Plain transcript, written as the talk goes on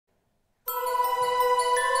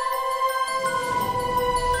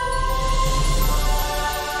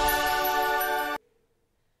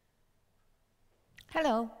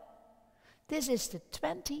This is the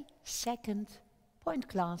 22nd point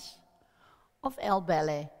class of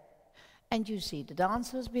LBallet. And you see the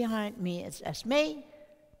dancers behind me. It's Esme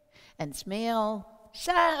and Smeal,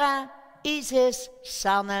 Sarah, Isis,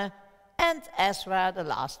 Sanne, and Ezra, the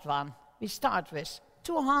last one. We start with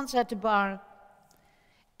 2 hands at the bar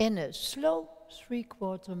in a slow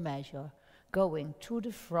 3/4 measure, going to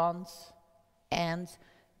the front and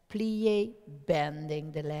plie,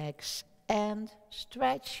 bending the legs and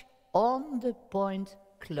stretch on the point,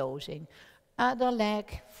 closing. Other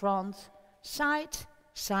leg, front, side,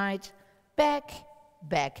 side, back,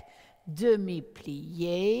 back.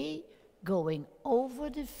 Demi-plie, going over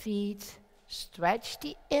the feet, stretch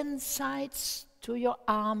the insides to your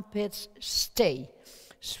armpits, stay.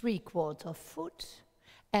 3/4 foot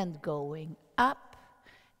and going up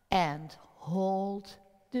and hold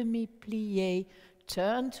demi-plie.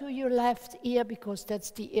 Turn to your left ear because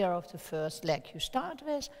that's the ear of the first leg you start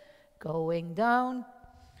with. Going down,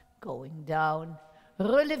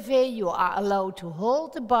 relevé, you are allowed to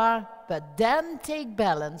hold the bar, but then take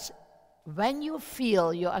balance. When you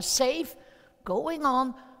feel you are safe, going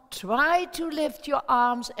on, try to lift your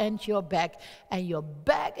arms and your back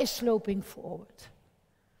is sloping forward.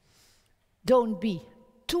 Don't be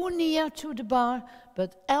too near to the bar,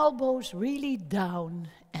 but elbows really down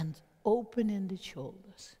and open in the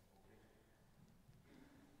shoulders.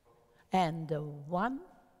 And 1,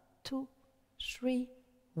 2, 3,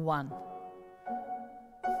 1.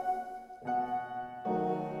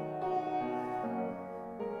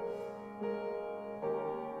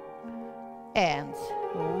 And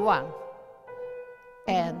 1.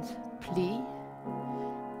 And plie.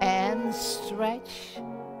 And stretch.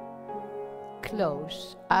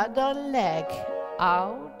 Close. Other leg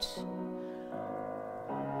out.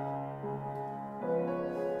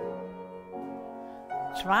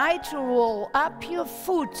 Try to roll up your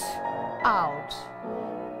foot out.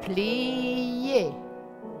 Plie.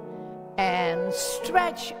 And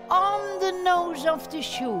stretch on the nose of the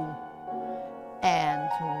shoe. And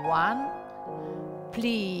 1.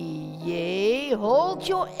 Plie. Hold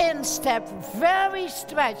your instep. Very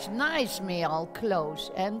stretch. Nice, Meal.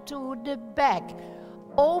 Close. And to the back.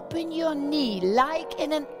 Open your knee like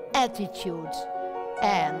in an attitude.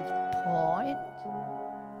 And point.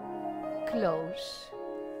 Close.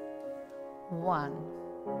 1.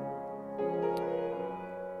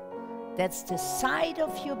 That's the side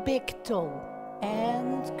of your big toe.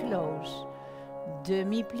 And close.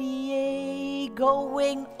 Demi-plie,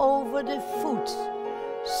 going over the foot.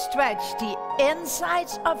 Stretch the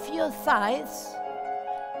insides of your thighs.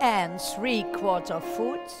 And 3/4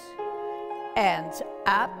 foot. And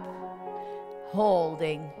up.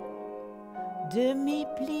 Holding.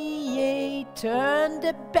 Demi-plie, turn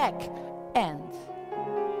the back. And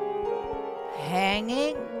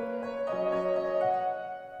hanging.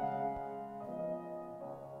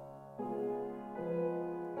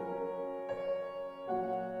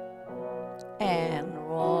 And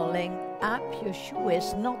rolling up. Your shoe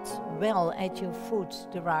is not well at your foot.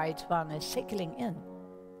 The right one is sickling in.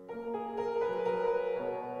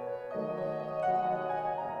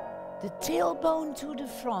 The tailbone to the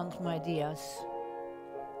front, my dears.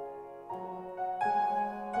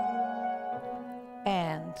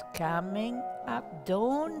 And coming up.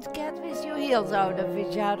 Don't get with your heels out of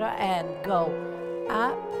each other. And go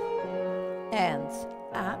up and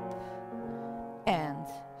up and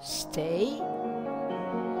stay.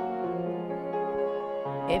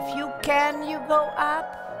 If you can, you go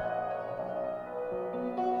up.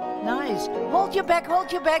 Nice. Hold your back,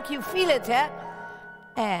 you feel it, eh?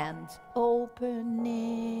 And opening,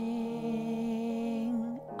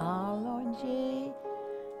 allongé,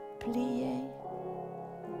 plie.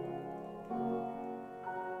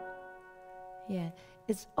 Yeah,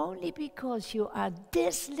 it's only because you are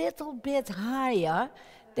this little bit higher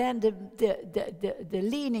than the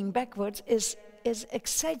leaning backwards is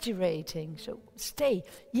exaggerating. So stay.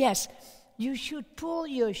 Yes, you should pull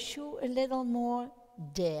your shoe a little more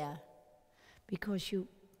there, because you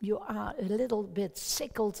are a little bit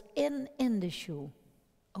sickled in the shoe.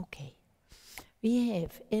 Okay. We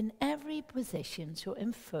have in every position, so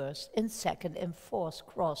in first, in second, in fourth,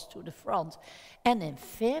 cross to the front, and in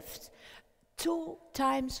fifth, 2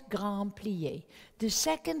 times grand plié. The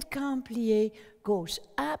second grand plié goes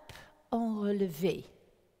up en relevé.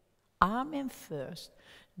 Arm in first,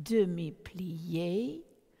 demi-plié,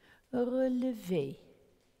 relevé.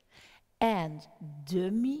 And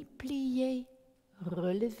demi-plié,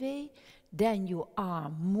 relevé. Then your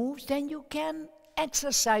arm moves, then you can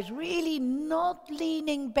exercise really not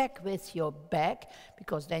leaning back with your back,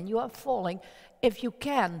 because then you are falling. If you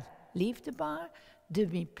can, leave the bar,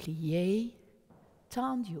 demi-plié,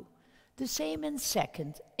 tendu. The same in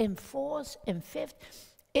second, in fourth, in fifth.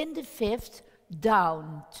 In the fifth,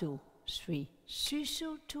 down, 2, 3,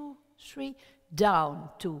 susu, 2, 3, down,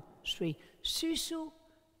 2, 3, susu,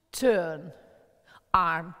 turn,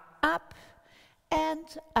 arm up and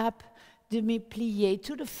up, demi-plié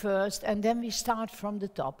to the first, and then we start from the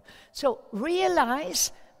top. So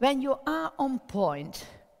realize when you are on point,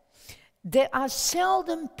 there are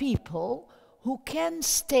seldom people who can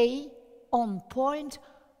stay on point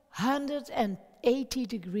 180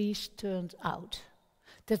 degrees turned out.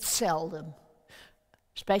 That's seldom,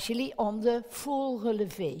 especially on the full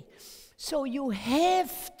relevé. So you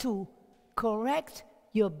have to correct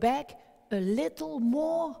your back a little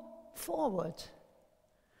more forward.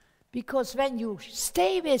 Because when you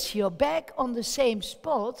stay with your back on the same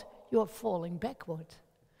spot, you're falling backward.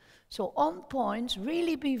 So on points,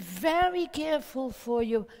 really be very careful for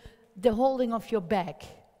the holding of your back.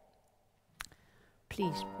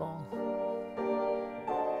 Please, Paul.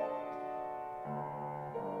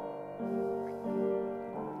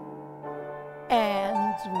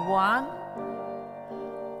 And 1,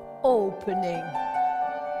 opening,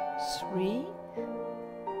 3,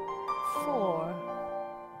 4,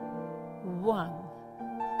 1,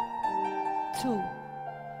 2,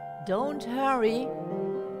 don't hurry,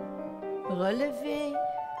 relevé,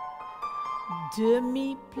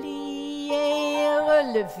 demi-plié,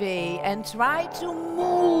 relevé, and try to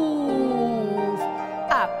move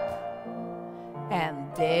up.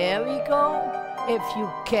 And there we go, if you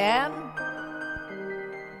can,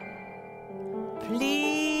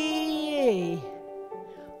 plié,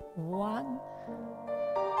 1,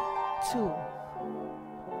 2,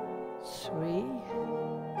 3,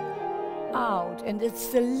 out, and it's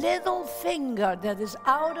the little finger that is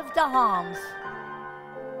out of the hands.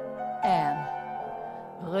 And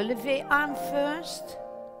relevé arm first,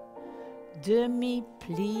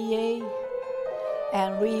 demi-plié,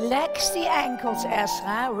 and relax the ankles,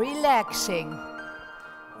 Esra, relaxing.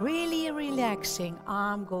 Really relaxing,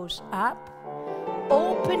 arm goes up,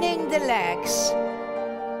 opening the legs.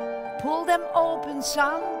 Pull them open,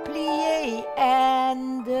 some, plié,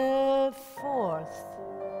 and the fourth.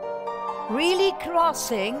 Really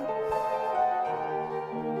crossing.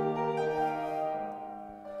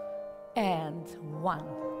 And 1,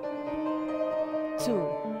 2.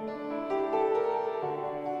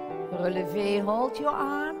 Relevé, hold your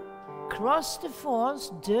arm, cross the fourth,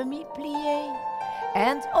 demi-plié,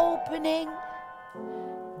 and opening,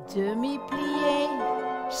 demi-plié,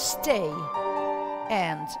 stay.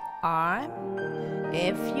 And arm,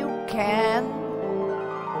 if you can,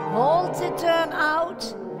 hold the turn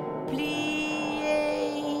out, plié,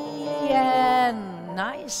 and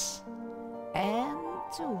nice, and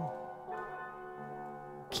 2.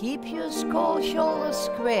 Keep your skull shoulders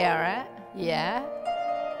square, eh? Yeah,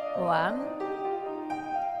 1.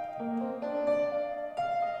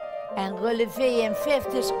 And relevé in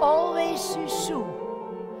fifth is always sous-sous.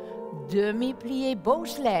 Demi-plié,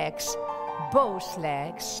 both legs. Both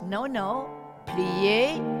legs, no, no,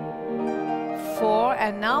 plié, 4,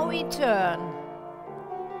 and now we turn.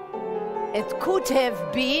 It could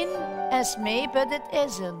have been as me, but it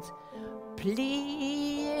isn't.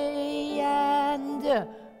 Plié and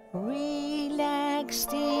relax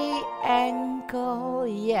the ankle,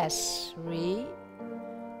 yes, 3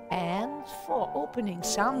 and 4, opening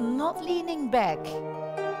some, not leaning back.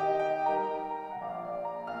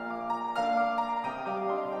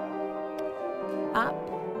 Up,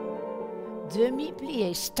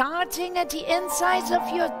 demi-plié, starting at the insides of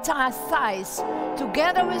your thighs,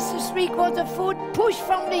 together with the 3/4 foot, push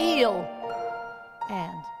from the heel,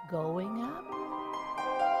 and going up.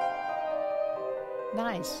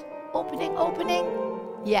 Nice, opening, opening,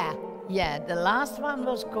 yeah, the last one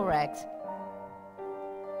was correct.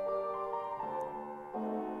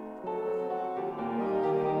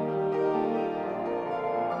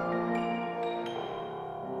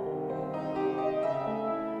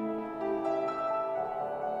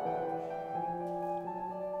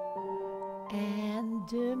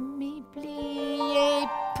 Demi-plié,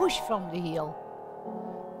 push from the heel.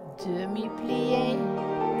 Demi-plié.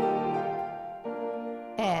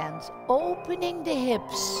 And opening the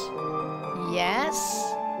hips.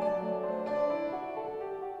 Yes.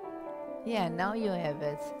 Yeah, now you have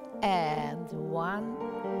it. And 1.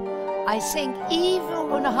 I think even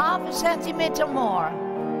 1/2 centimeter more.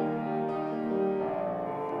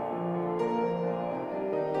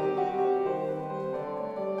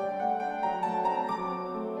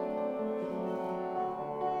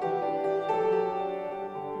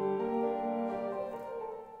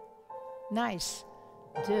 Nice.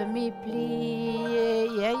 demi-plie.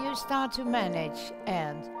 Yeah, you start to manage.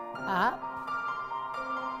 And up.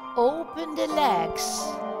 Open the legs.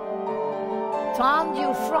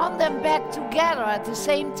 Tendu front and back together at the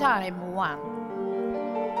same time. 1.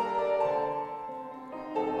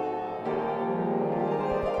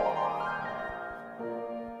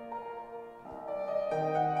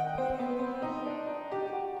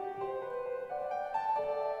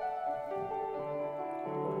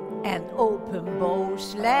 And open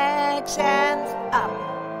both legs and up.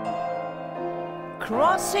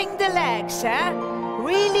 Crossing the legs,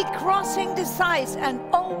 really crossing the thighs and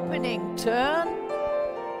opening. Turn.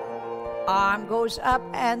 Arm goes up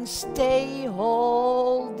and stay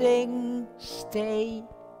holding. Stay.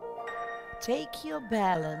 Take your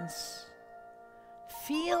balance.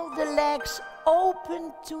 Feel the legs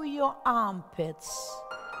open to your armpits.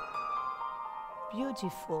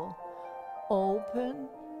 Beautiful. Open.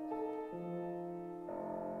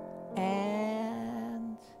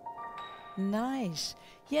 And nice.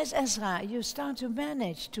 Yes, Ezra, you start to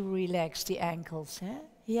manage to relax the ankles,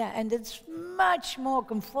 Yeah, and it's much more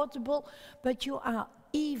comfortable, but you are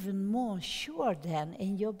even more sure then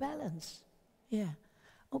in your balance. Yeah,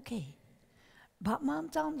 okay. But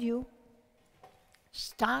tendu,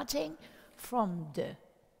 starting from the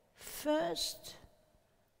first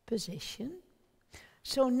position.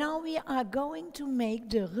 So now we are going to make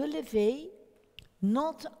the relevé,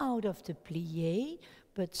 not out of the plie,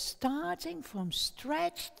 but starting from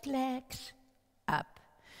stretched legs up.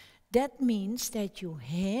 That means that you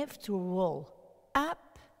have to roll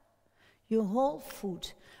up your whole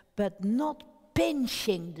foot, but not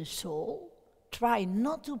pinching the sole. Try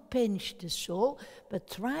not to pinch the sole, but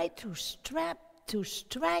try to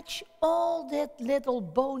stretch all that little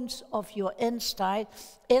bones of your instep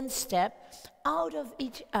out of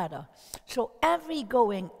each other. So every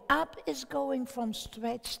going up is going from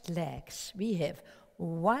stretched legs. We have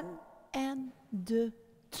 1 and the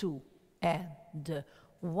 2 and the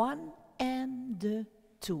 1 and the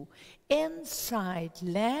 2. Inside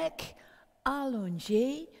leg,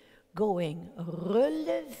 allongé, going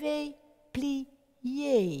relevé,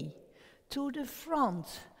 plié. To the front,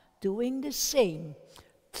 doing the same.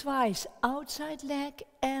 Twice outside leg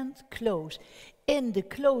and close. In the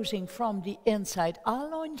closing from the inside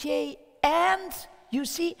allongé, and you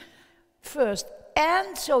see, first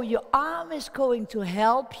and, so your arm is going to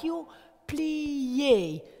help you,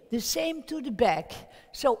 plié. The same to the back.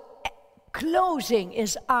 So closing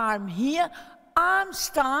is arm here. Arm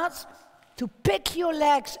starts to pick your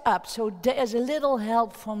legs up. So there's a little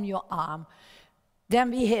help from your arm.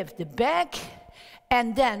 Then we have the back.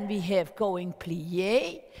 And then we have going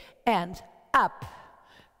plié and up.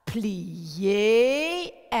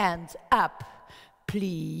 Plié and up.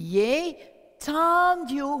 Plié,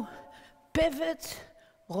 tendu, pivot,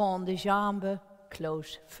 ronde jambe,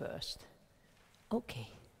 close first. Okay.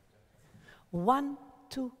 1,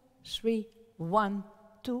 2, 3, 1,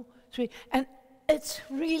 2, 3. And it's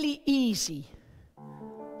really easy.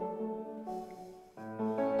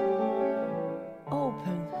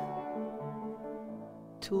 Open.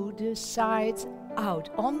 To the side, out.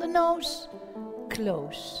 On the nose,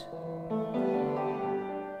 close.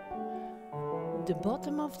 The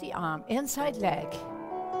bottom of the arm, inside leg.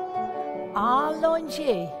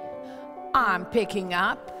 Allongé. Arm picking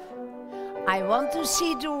up. I want to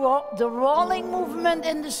see the rolling movement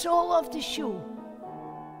in the sole of the shoe.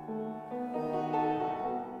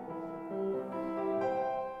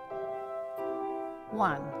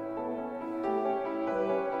 One.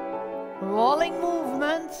 Rolling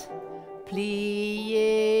movement. Plié.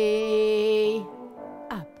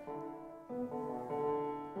 Up.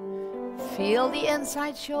 Feel the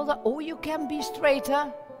inside shoulder. Oh, you can be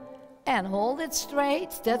straighter. And hold it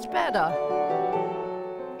straight. That's better.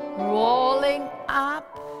 Rolling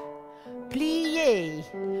up, plié,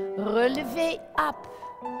 relevé up,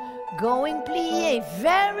 going plié,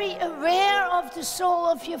 very aware of the sole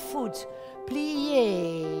of your foot.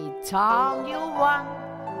 Plié, tendu 1,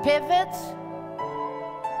 pivot,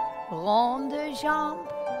 ronde jambe,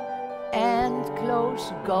 and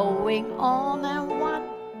close, going on and 1.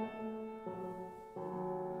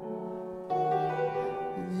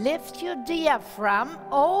 Lift your diaphragm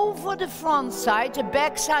over the front side, the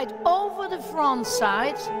back side over the front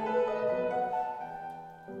side.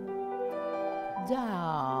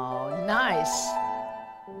 Down, nice.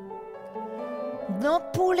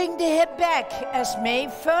 Not pulling the hip back, Esme,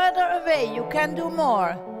 further away, you can do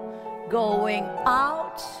more. Going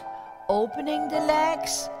out, opening the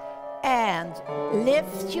legs, and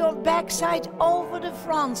lift your back side over the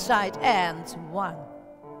front side, and 1.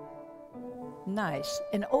 Nice.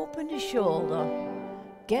 And open the shoulder.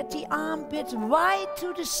 Get the armpit right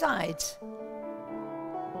to the side.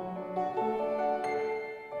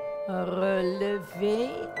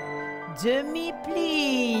 Relevé,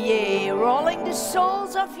 demi-plié, rolling the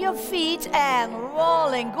soles of your feet and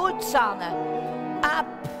rolling. Good, Sanne. Up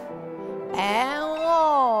and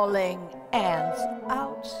rolling and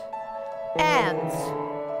out and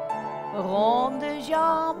rond de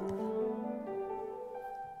jambe.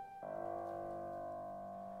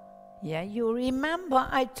 Yeah, you remember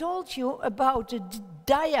I told you about the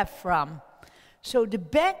diaphragm. So the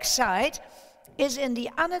back side is in the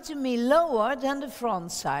anatomy lower than the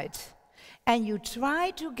front side. And you try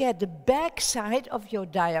to get the back side of your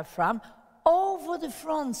diaphragm over the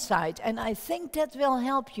front side. And I think that will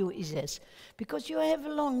help you, Isis, because you have a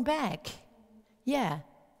long back. Yeah.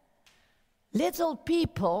 Little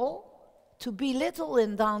people, to be little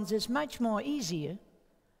in dance is much more easier.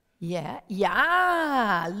 Yeah,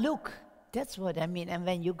 yeah, look, that's what I mean. And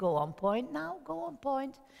when you go on point now, go on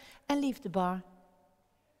point and leave the bar.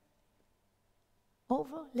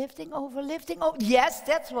 Over, lifting, over, lifting, over. Yes,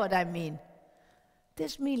 that's what I mean.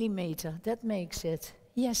 This millimeter, that makes it.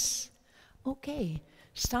 Yes. Okay.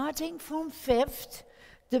 Starting from fifth,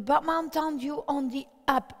 the battement tendu on the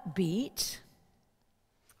upbeat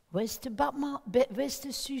with the battement, with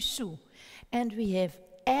the sous. And we have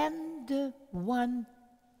and the 1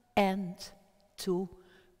 and 2,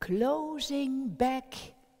 closing back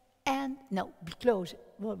and, no, close,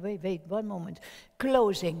 wait, 1 moment.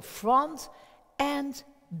 Closing front and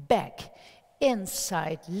back,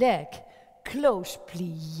 inside leg, close,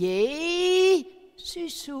 plié,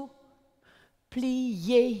 sous,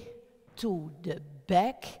 plié to the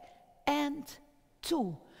back and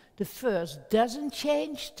 2. The first doesn't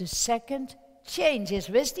change, the second changes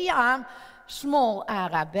with the arm, small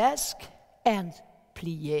arabesque and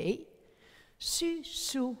plié,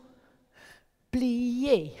 sous,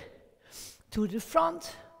 plié to the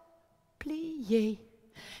front, plié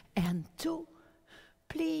and 2.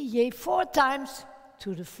 Plié 4 times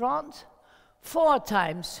to the front, 4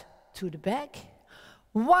 times to the back,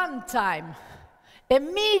 1 time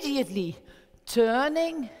immediately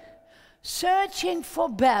turning, searching for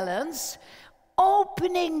balance,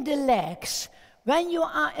 opening the legs. When you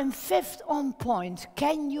are in fifth on point,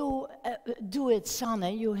 can you do it,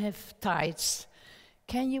 Sanne? You have tights.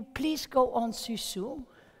 Can you please go on sous?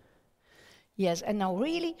 Yes, and now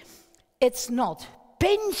really, it's not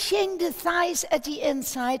pinching the thighs at the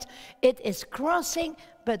inside, it is crossing,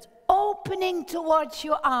 but opening towards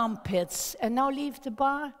your armpits. And now leave the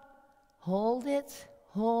bar, hold it,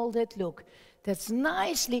 look. That's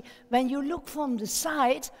nicely, when you look from the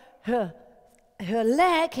side, her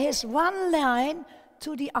leg has 1 line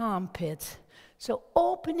to the armpit. So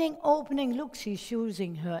opening, look, she's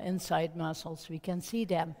using her inside muscles, we can see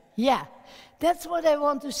them. Yeah, that's what I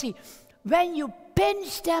want to see. When you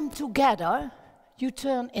pinch them together, you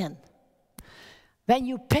turn in. When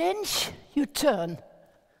you pinch, you turn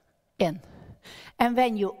in. And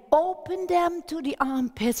when you open them to the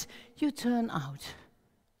armpits, you turn out.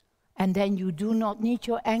 And then you do not need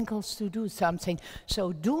your ankles to do something.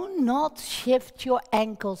 So do not shift your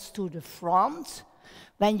ankles to the front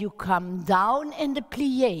when you come down in the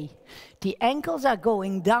plié. The ankles are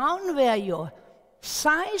going down where your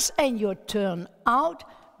size and your turn out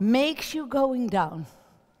makes you going down.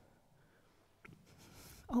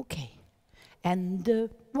 Okay, and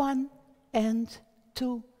 1 and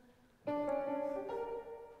 2.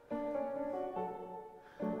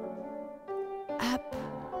 Up,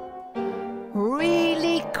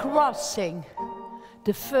 really crossing.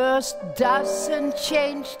 The first doesn't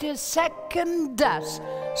change, the second does.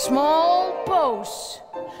 Small pose,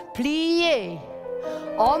 plié,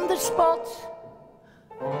 on the spot,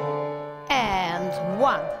 and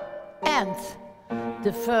 1, and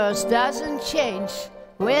the first doesn't change.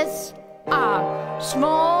 With arm,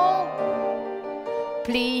 small,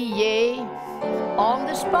 plié, on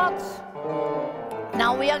the spot.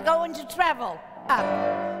 Now we are going to travel. Up,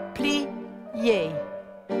 plié.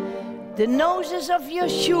 The noses of your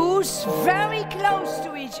shoes very close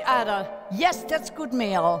to each other. Yes, that's good,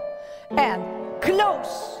 Merel. And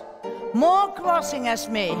close. More crossing as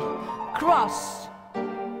me. Cross.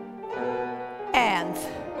 And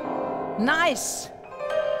nice.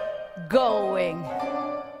 Going.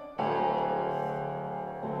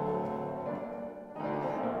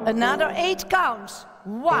 Another 8 counts.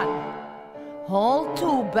 1. Hold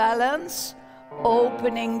 2, balance.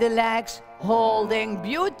 Opening the legs, holding,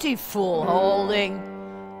 beautiful, holding.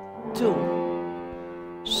 2,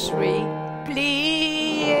 3,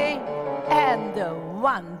 plie, and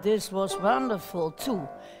 1. This was wonderful. 2,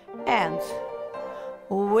 and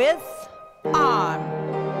with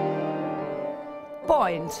arm.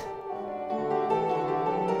 point.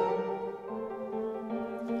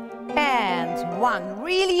 And one,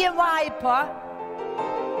 really a wiper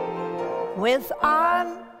with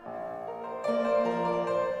arm,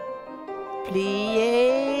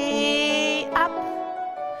 plie up,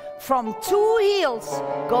 from 2 heels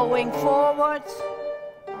going forward.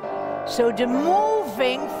 So the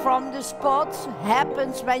moving from the spot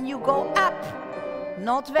happens when you go up,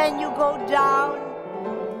 not when you go down.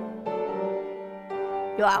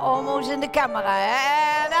 You are almost in the camera,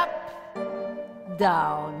 and up,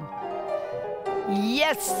 down.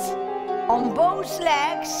 Yes, on both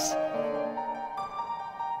legs.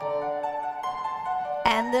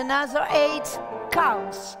 And another 8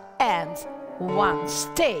 counts, and 1,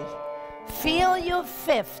 stay. Feel your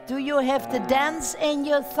 5th. Do you have the dance in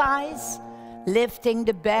your thighs? Lifting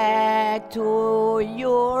the back to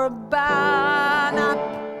your bun up.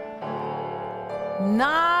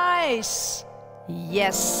 Nice.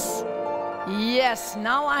 Yes. Yes,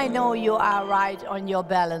 now I know you are right on your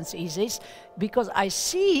balance, Isis, because I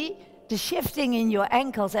see the shifting in your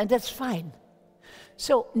ankles, and that's fine.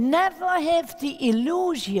 So never have the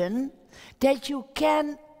illusion that you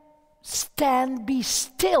can be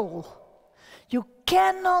still. You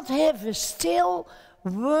cannot have a still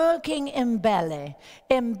working in ballet.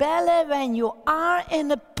 In ballet, when you are in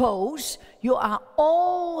a pose, you are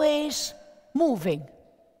always moving.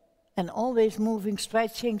 And always moving,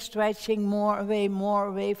 stretching, stretching, more away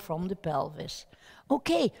from the pelvis.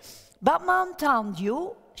 Okay, battement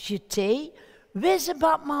tendu, jeté, with a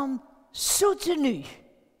battement soutenu.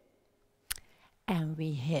 And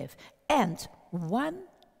we have and 1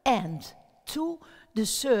 and 2, the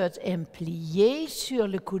third in plié sur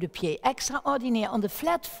le coup de pied. Extraordinaire on the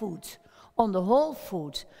flat foot, on the whole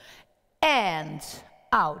foot. And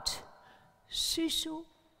out. Susu,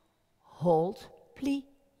 hold, plié.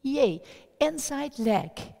 Inside leg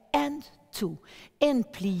and 2. In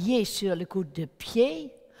plié sur le coup de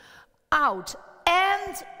pied. Out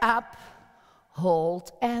and up.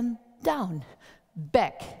 Hold and down.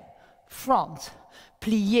 Back, front.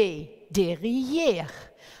 Plié, derrière.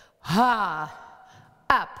 Ha,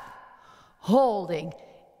 up. Holding.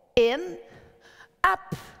 In,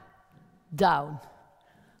 up, down.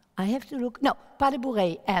 I have to look. No, pas de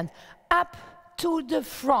bourrée. And up to the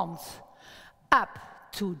front. Up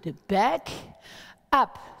to the back,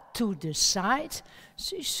 up to the side,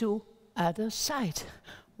 Susu, other side.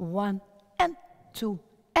 1 and 2,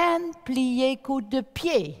 and plié coup de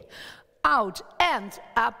pied. Out and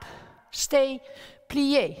up, stay,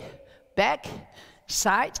 plié. Back,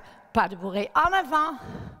 side, pas de bourrée, en avant,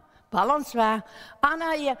 balançoire, en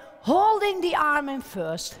arrière, holding the arm in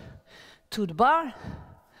first, to the bar,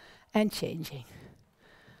 and changing.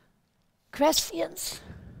 Questions?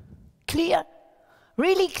 Clear?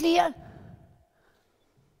 Really clear?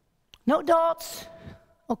 No dots?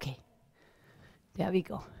 Okay. There we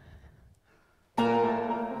go.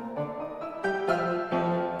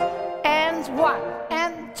 And 1,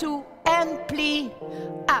 and 2, and plie.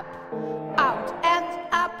 Up, out, and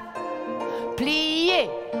up. Plié.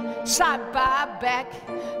 Side bar back.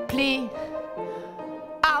 Plie.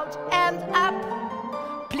 Out and up.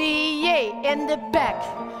 Plié in the back.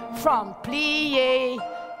 From plié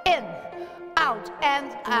in. Out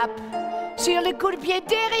and up. Sur le coup de pied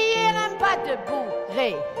derrière and pas debout.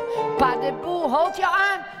 Ré. Pas debout. Hold your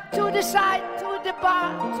arm to the side, to the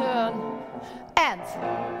bar. Turn. And.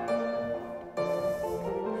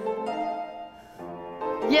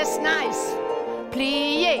 Yes, nice.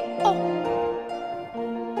 Plié. Oh.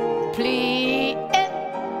 Plie in.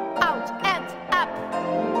 Out and up.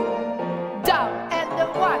 Down and the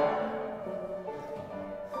 1.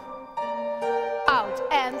 Out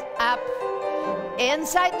and up.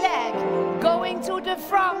 Inside leg, going to the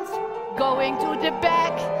front, going to the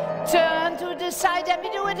back, turn to the side, and we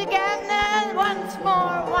do it again, and once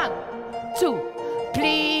more, 1, 2,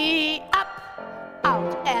 plie up,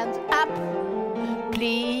 out and up,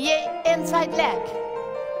 plie inside leg,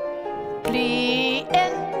 plie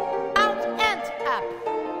in, out and up,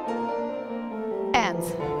 and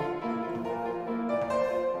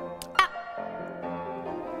up,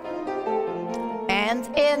 and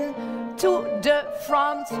in, to the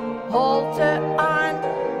front, hold the arm,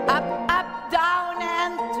 up, up, down,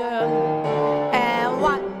 and turn. And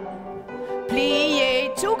 1,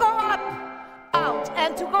 plie, to go up, out,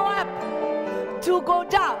 and to go up, to go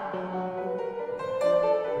down.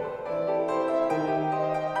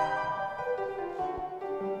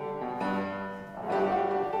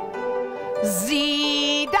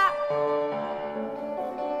 Zida,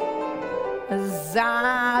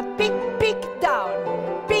 za, pick, pick, down.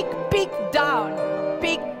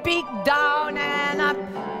 Peek, peek down, and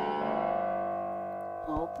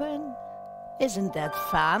open. Isn't that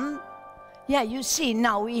fun? Yeah, you see,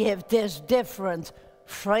 now we have this different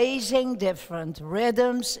phrasing, different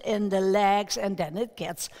rhythms in the legs, and then it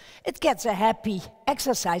gets a happy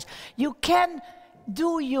exercise. You can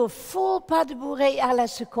do your full pas de bourrée à la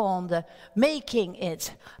seconde, making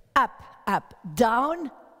it up, up,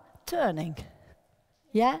 down, turning.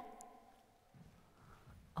 Yeah?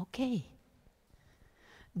 Okay.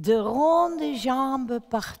 De ronde jambe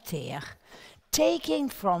par terre. Taking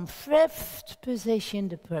from fifth position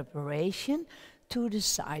the preparation to the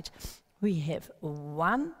side. We have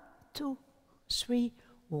 1, 2, 3,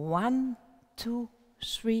 1, 2,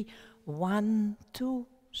 3, 1, 2,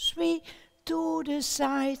 3, to the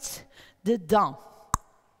side, the down,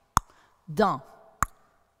 down,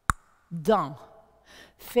 down.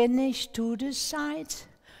 Finish to the side,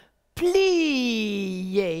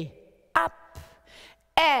 plie, up,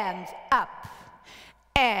 and up,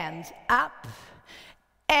 and up,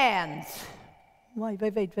 and, wait.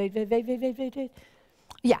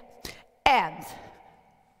 Yeah, and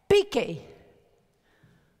piqué,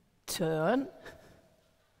 turn.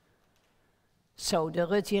 So the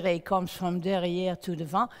retiré comes from derrière to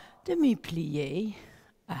devant, demi-plié,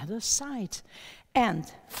 other side.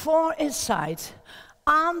 And 4 is side,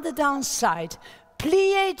 on the down side,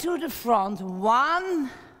 plié to the front, 1,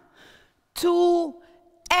 2,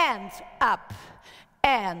 and up,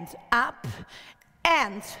 and up,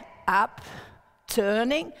 and up,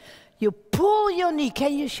 turning. You pull your knee,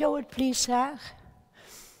 can you show it please, Sarah?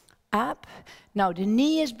 Up, now the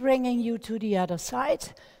knee is bringing you to the other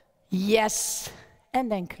side. Yes, and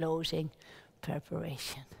then closing,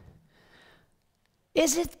 preparation.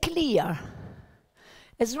 Is it clear?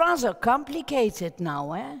 It's rather complicated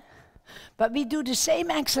now, eh? But we do the same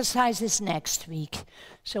exercises next week.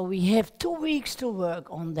 So we have 2 weeks to work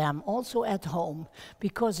on them, also at home,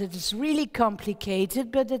 because it is really complicated,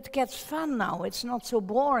 but it gets fun now. It's not so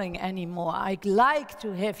boring anymore. I like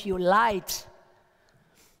to have you light.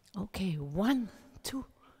 Okay, 1, 2,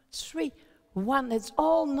 3. 1, it's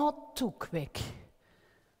all not too quick.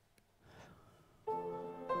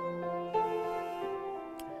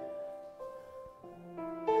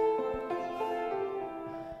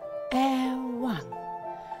 And 1,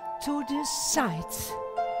 to the sides,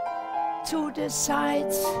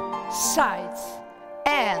 sides,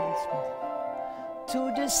 and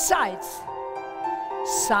to the sides,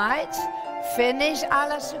 sides, finish à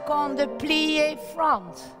la seconde, plié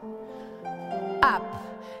front, up,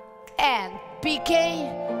 and piqué,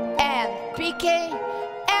 and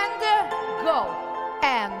go,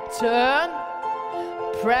 and turn,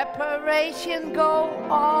 preparation, go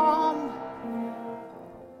on.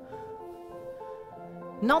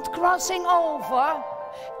 Not crossing over,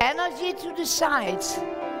 energy to the sides.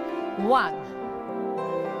 1,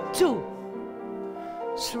 2,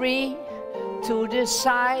 3, to the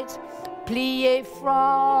side, plié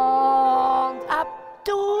front, up,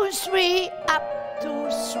 2, 3, up, 2,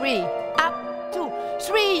 3, up, 2,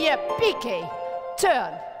 3, yeah, piqué,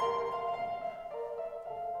 turn.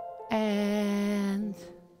 And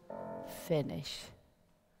finish.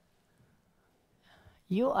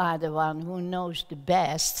 You are the one who knows the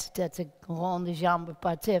best that the ronde jambe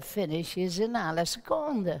par terre finish is in à la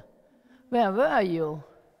seconde. Where were you?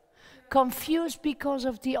 Confused because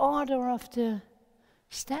of the order of the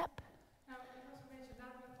step?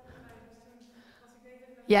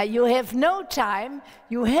 Yeah, you have no time.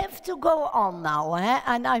 You have to go on now, eh?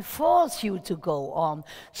 And I force you to go on.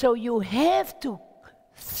 So you have to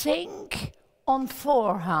think on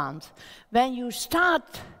forehand. When you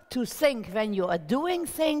start to think when you are doing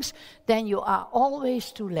things, then you are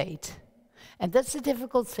always too late. And that's a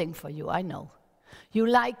difficult thing for you, I know. You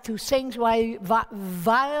like to think while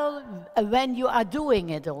when you are doing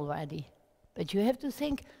it already. But you have to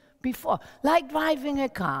think before. Like driving a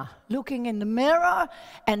car, looking in the mirror,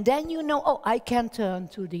 and then you know, oh, I can turn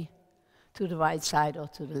to the right side or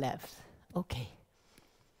to the left. Okay.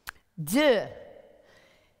 Deux.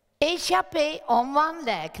 Échappé on one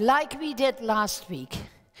leg, like we did last week.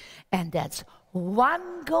 And that's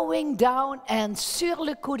 1 going down and sur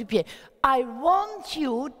le coup de pied. I want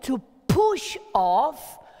you to push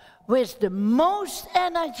off with the most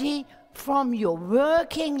energy from your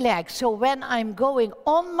working leg. So when I'm going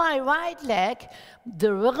on my right leg, the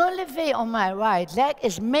relevé on my right leg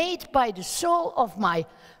is made by the sole of my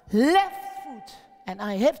left foot. And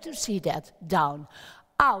I have to see that down.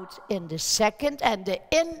 Out in the second and the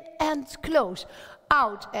in and close.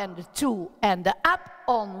 Out and the 2 and the up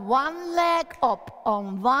on one leg, up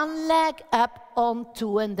on one leg, up on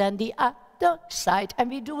 2 and then the other side. And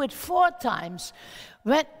we do it 4 times.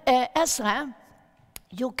 When, Ezra,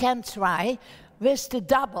 you can try with the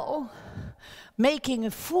double, making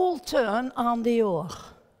a full turn en dehors.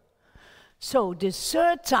 So the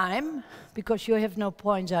third time, because you have no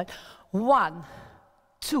points out, 1,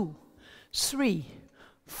 2, 3,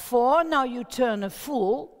 4. Now you turn a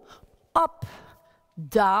full, up,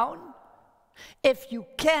 down. If you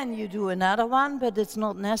can, you do another one, but it's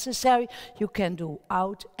not necessary. You can do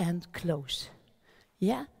out and close.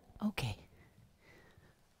 Yeah? Okay.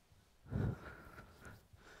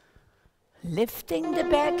 Lifting the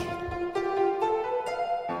back.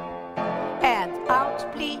 And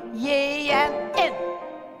out, plie, and in.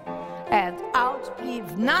 And out,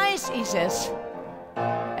 plie. Nice, Isis.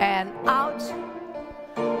 And out,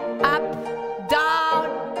 up,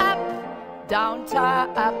 down,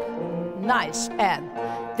 up. Nice. And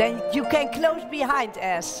then you can close behind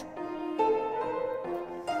us.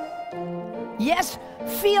 Yes,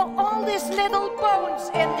 feel all these little bones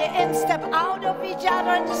in the instep out of each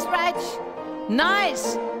other in the stretch.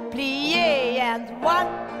 Nice. Plie and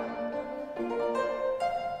 1.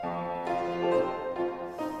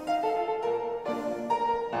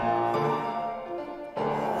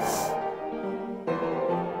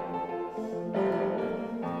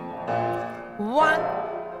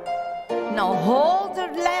 Now hold the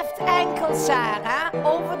left ankle, Sarah,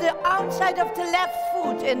 over the outside of the left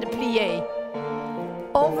foot in the plie.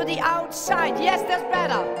 Over the outside. Yes, that's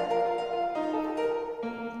better.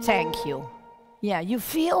 Thank you. Yeah, you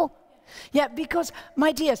feel? Yeah, because,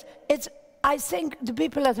 my dears, I think the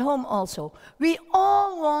people at home also, we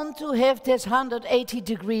all want to have this 180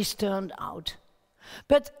 degrees turned out.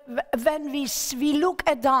 But when we look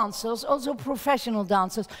at dancers, also professional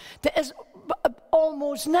dancers, there is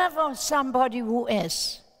almost never somebody who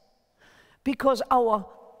is. Because our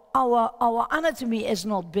anatomy is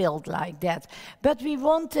not built like that. But we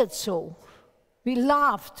want it so. We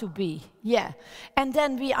love to be, yeah. And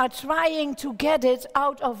then we are trying to get it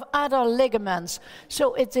out of other ligaments.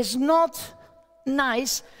 So it is not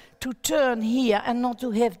nice to turn here and not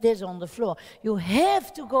to have this on the floor. You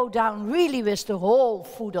have to go down really with the whole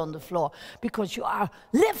foot on the floor, because you are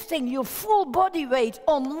lifting your full body weight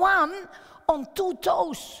on 2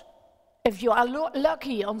 toes. If you are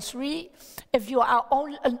lucky, on 3. If you are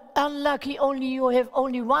unlucky, you have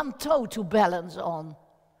only 1 toe to balance on.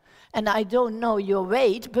 And I don't know your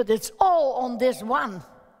weight, but it's all on this one.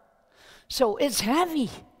 So it's heavy.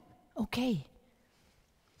 Okay.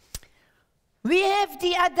 We have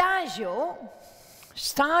the adagio,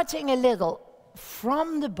 starting a little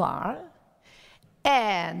from the bar,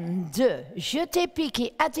 and the jeté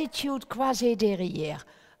piqué attitude croisé derrière,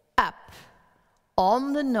 up,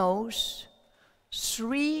 on the nose,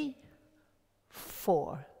 3,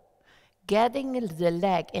 4. Getting the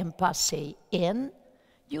leg in passé in,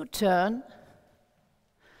 you turn,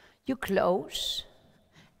 you close,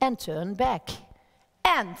 and turn back.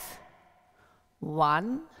 And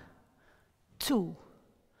 1, 2,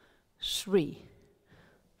 3,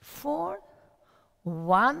 4.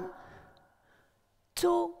 1,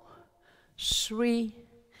 2, 3,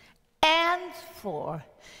 and 4.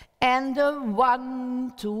 And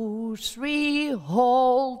 1, 2, 3,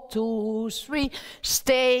 hold, 2, 3,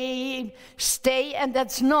 stay, and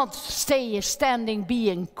that's not stay standing,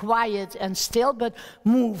 being quiet and still, but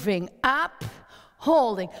moving up,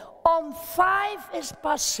 holding. On 5 is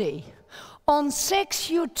passé. On 6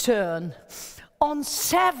 you turn. On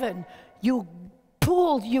 7 you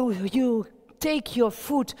pull, you take your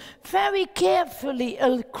foot very carefully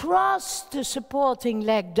across the supporting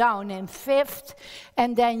leg down in 5th,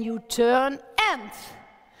 and then you turn, and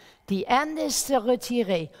the end is the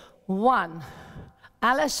retiré. 1,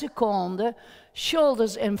 à la seconde,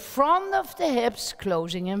 shoulders in front of the hips,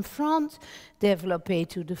 closing in front, développé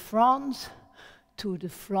to the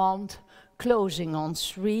front, closing on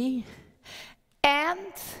 3,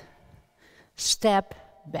 and step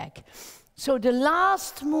back. So the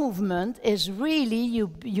last movement is really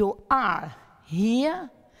you are here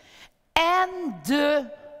and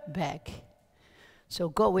the back. So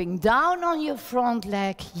going down on your front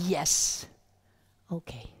leg, yes.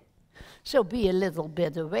 Okay. So be a little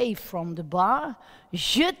bit away from the bar.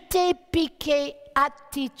 Jeté, piqué,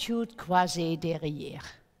 attitude croisée derrière.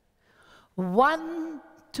 1,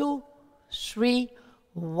 2, 3.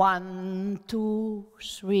 1, 2,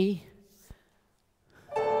 3.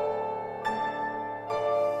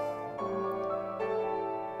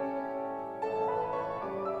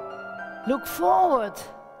 Look forward.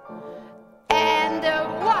 And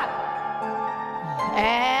 1.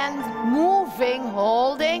 And moving,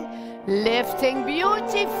 holding, lifting,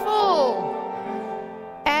 beautiful.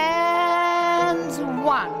 And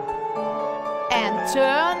 1. And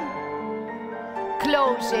turn,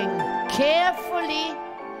 closing carefully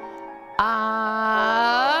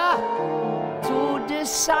to the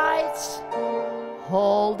sides,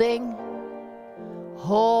 holding,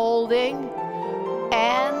 holding,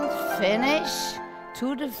 and finish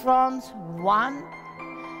to the front. 1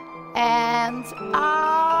 and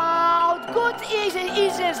out. Good, easy,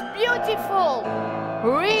 easy, beautiful.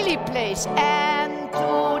 Really place and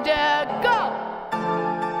to the go.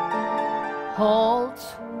 Hold.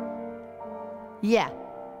 Yeah.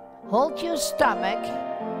 Hold your stomach.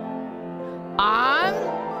 Arm.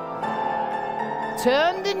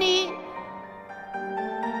 Turn the knee.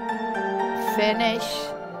 Finish.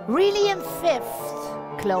 Really in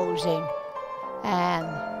 5th. Closing. And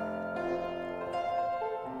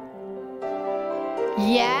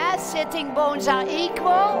yeah, sitting bones are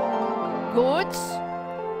equal. Good.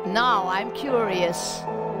 Now I'm curious.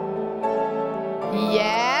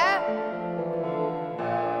 Yeah.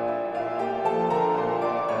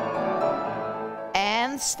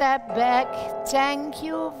 And step back. Thank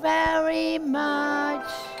you very much.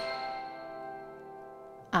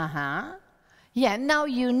 Yeah, now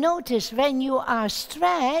you notice when you are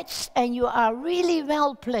stretched and you are really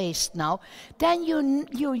well placed now, then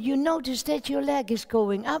you notice that your leg is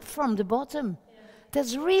going up from the bottom. Yeah.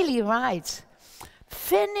 That's really right.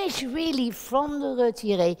 Finish really from the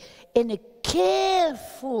retiré in a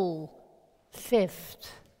careful 5th.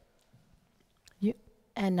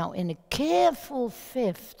 And now in a careful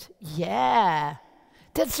 5th. Yeah.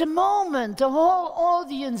 That's a moment. The whole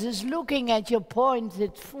audience is looking at your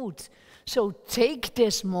pointed foot. So take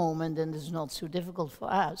this moment, and it's not so difficult for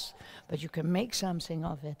us, but you can make something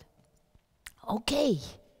of it. Okay.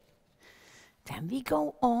 Then we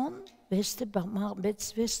go on with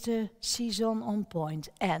the season on point.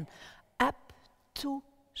 And up, 2,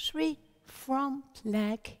 3, front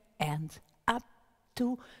leg, and up,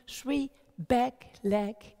 2, 3, back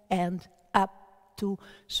leg, and up, 2,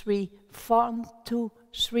 3, front, 2,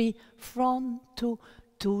 3, front, 2,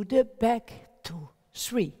 to the back, 2,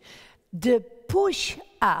 3. The push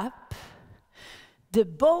up,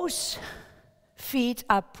 both feet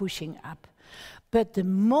are pushing up. But the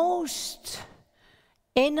most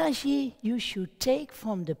energy you should take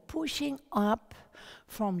from the pushing up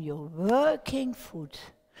from your working foot.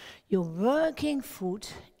 Your working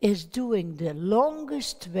foot is doing the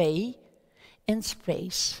longest way in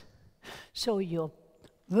space. So your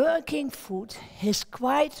working foot has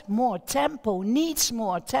quite more tempo, needs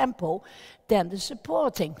more tempo than the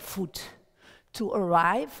supporting foot to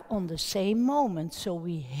arrive on the same moment. So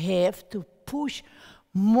we have to push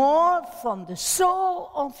more from the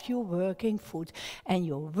sole of your working foot. And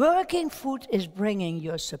your working foot is bringing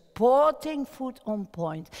your supporting foot on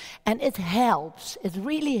point. And it helps, it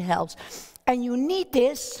really helps. And you need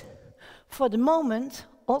this for the moment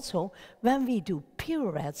also when we do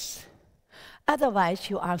pirouettes. Otherwise,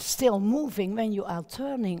 you are still moving when you are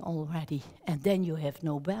turning already, and then you have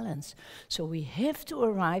no balance. So we have to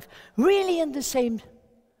arrive really in the same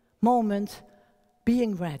moment,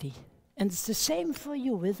 being ready. And it's the same for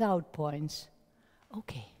you without points.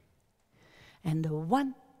 Okay. And the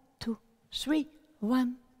 1, 2, 3,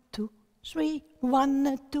 1, 2, 3,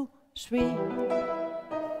 1, 2, 3.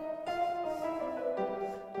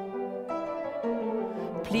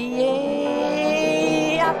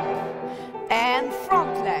 Plie up. And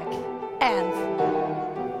front leg, and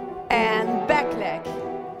back leg,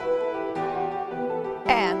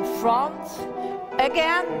 and front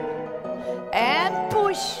again, and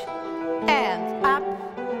push, and up,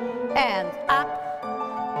 and up,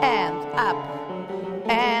 and up,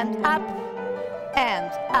 and up,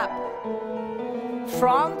 and up.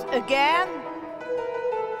 Front again,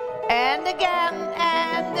 and again,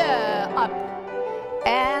 and up,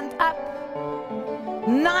 and up.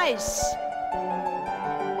 Nice.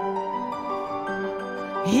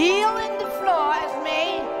 Heel in the floor as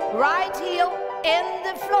me, right heel in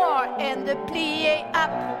the floor, and the plie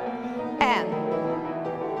up, and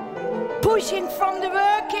pushing from the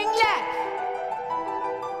working leg,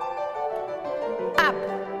 up,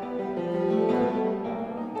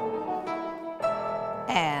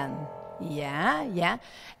 and yeah,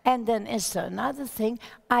 and then is there another thing,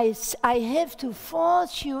 I have to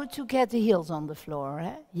force you to get the heels on the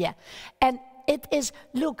floor, yeah, and it is,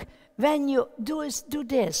 look, when you do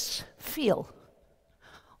this, feel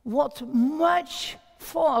what much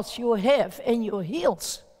force you have in your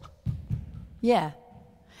heels. Yeah.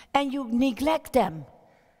 And you neglect them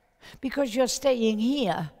because you're staying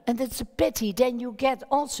here. And it's a pity. Then you get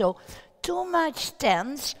also too much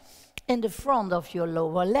tense in the front of your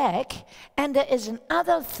lower leg. And there is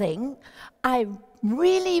another thing. I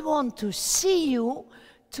really want to see you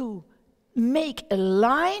to make a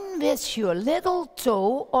line with your little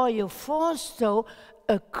toe or your fourth toe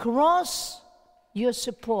across your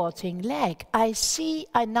supporting leg.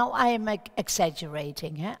 Now I am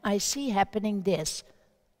exaggerating. I see happening this.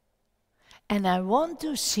 And I want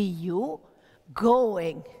to see you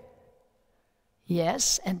going.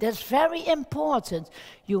 Yes, and that's very important.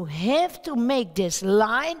 You have to make this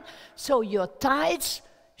line so your thighs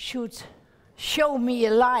should show me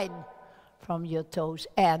a line from your toes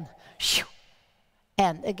and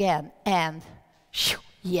again and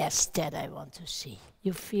yes, that I want to see.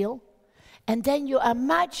 You feel? And then you are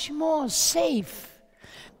much more safe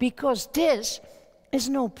because this is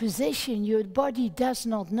no position. Your body does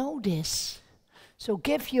not know this. So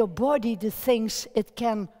give your body the things it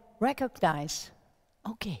can recognize.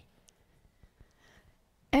 Okay.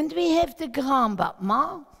 And we have the grand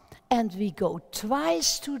battement, and we go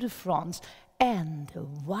twice to the front, and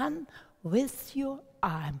one with your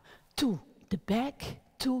arm to the back,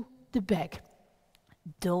 to the back.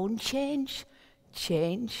 Don't change,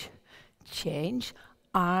 change, change.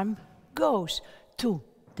 Arm goes to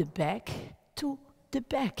the back, to the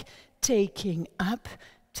back. Taking up,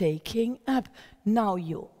 taking up. Now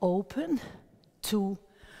you open, 2,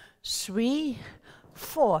 3,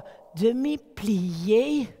 4.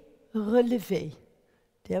 Demi-plié, relevé.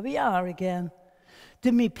 There we are again.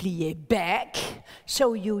 Demi-plié back.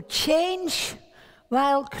 So you change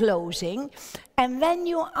while closing. And when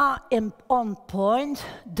you are on point,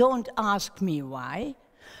 don't ask me why,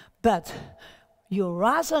 but you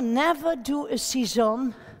rather never do a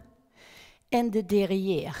saison in the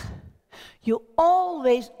derrière. You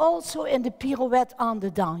always, also in the pirouette en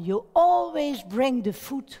dedans, you always bring the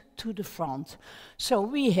foot to the front. So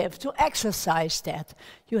we have to exercise that.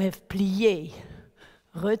 You have plié,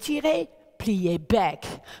 retiré, plié back,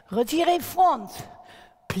 retiré front,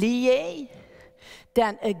 plié,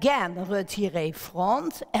 then again retiré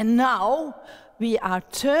front, and now we are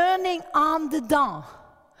turning en dedans.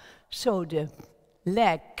 So the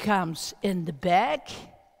leg comes in the back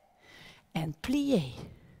and plié.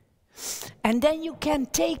 And then you can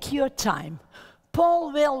take your time.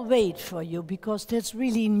 Paul will wait for you because that's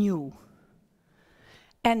really new.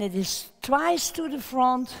 And it is twice to the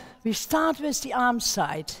front. We start with the arm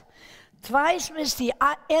side. Twice with the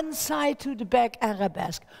inside to the back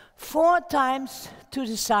arabesque. 4 times to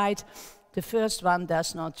the side. The first one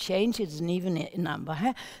does not change, it's an even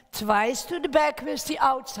number. Twice to the back with the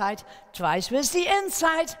outside. Twice with the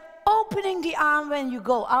inside. Opening the arm when you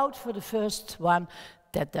go out for the first one.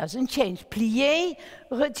 That doesn't change. Plié,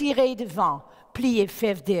 retiré devant. Plié,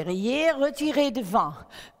 fève derrière, retiré devant.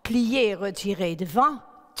 Plié, retiré devant.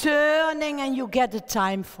 Turning, and you get the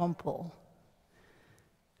time from Paul.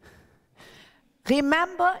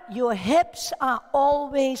 Remember, your hips are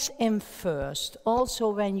always in first, also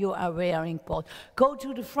when you are wearing Paul. Go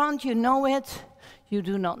to the front, you know it. You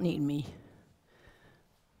do not need me.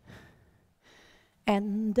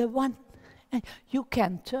 And the one, and you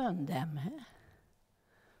can turn them.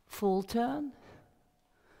 Full turn,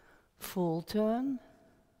 full turn,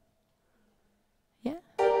 yeah?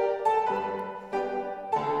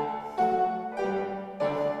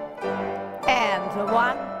 And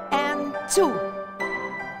 1 and 2.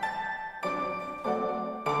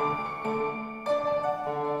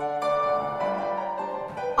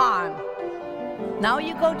 Arm. Now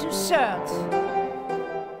you go to third.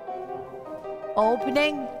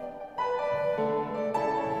 Opening.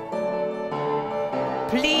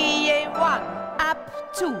 Plié 1,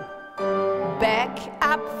 up 2, back,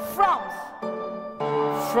 up, front.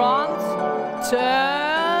 Front,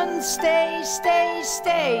 turn, stay, stay,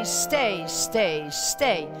 stay, stay, stay,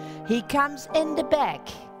 stay. He comes in the back.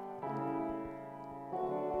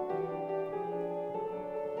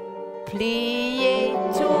 Plié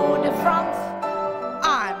to the front,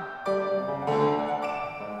 arm.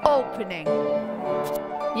 Opening.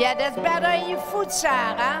 Yeah, that's better in your foot,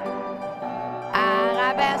 Sarah.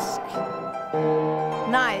 Arabesque.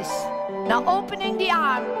 Nice. Now opening the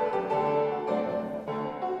arm.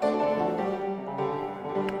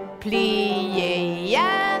 Plié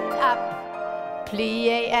and up.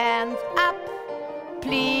 Plié and up.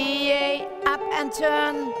 Plié, up and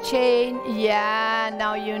turn. Chain. Yeah,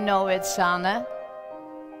 now you know it, Sanne.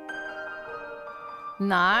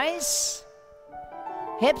 Nice.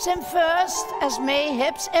 Hips in first. Esme,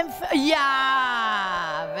 hips in first.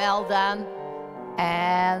 Yeah, well done.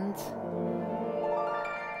 And,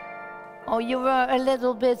 oh, you were a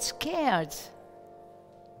little bit scared.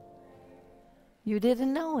 You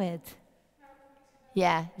didn't know it.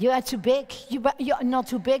 Yeah, you are too big. You're not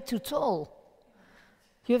too big, too tall.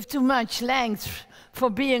 You have too much length for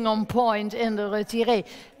being on point in the retiré.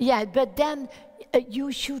 Yeah, but then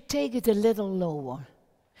you should take it a little lower.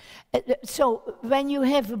 So when you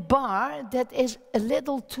have a bar that is a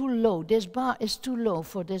little too low, this bar is too low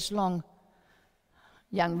for this long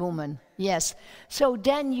young woman, yes. So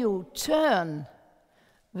then you turn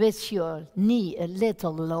with your knee a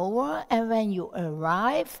little lower, and when you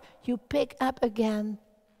arrive, you pick up again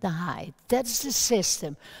the height. That's the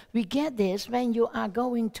system. We get this when you are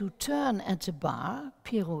going to turn at the bar,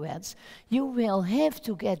 pirouettes. You will have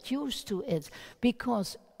to get used to it,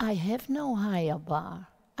 because I have no higher bar.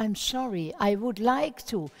 I'm sorry, I would like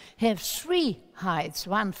to have 3 heights,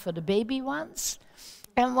 one for the baby ones,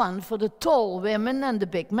 and one for the tall women and the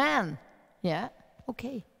big man. Yeah,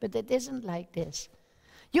 okay, but it isn't like this.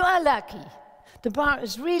 You are lucky. The bar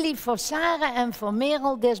is really for Sarah and for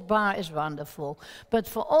Merel, this bar is wonderful. But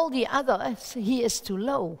for all the others, he is too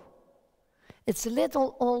low. It's a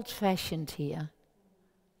little old-fashioned here.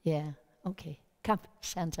 Yeah, okay. Come,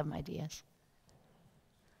 center, my dears.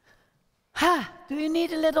 Ha! Do you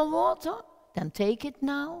need a little water? Then take it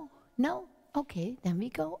now. No? Okay, then we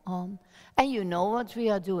go on. And you know what we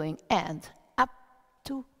are doing. And up,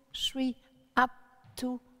 2, 3, up,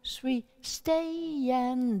 2, 3, stay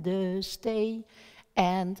and stay,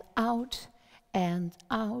 and out,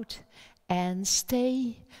 and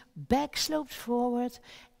stay, back sloped forward,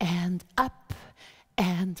 and up,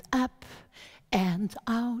 and out, and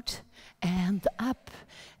up,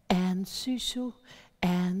 and susu,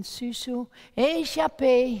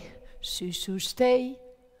 échappé, susu, stay,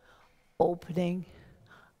 opening,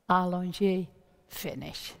 allongé,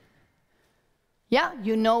 finish. Yeah,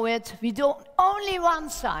 you know it. We do only one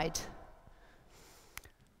side.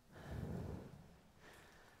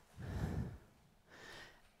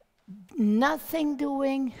 Nothing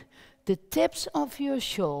doing. The tips of your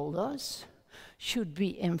shoulders should be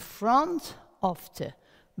in front of the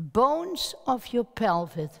bones of your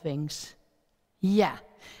pelvic wings. Yeah.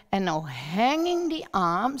 And now hanging the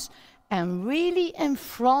arms and really in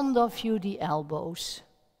front of you the elbows.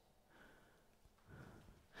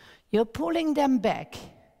 You're pulling them back.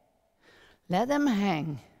 Let them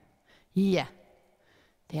hang. Yeah.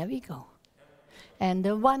 There we go. And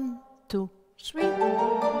the 1, 2, 3.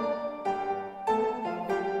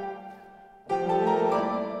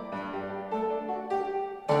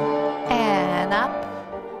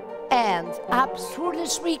 And up through the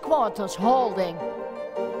 3/4, holding.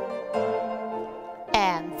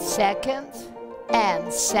 And second.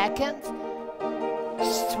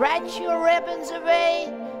 Stretch your ribbons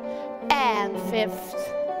away. And 5th,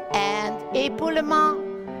 and épaulement,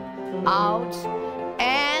 out,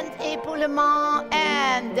 and épaulement,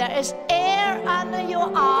 and there is air under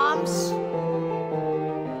your arms.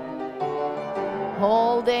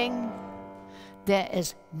 Holding, there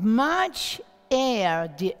is much air.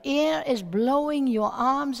 The air is blowing your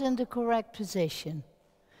arms in the correct position.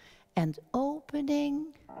 And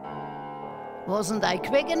opening, wasn't I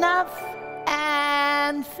quick enough?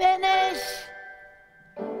 And finish.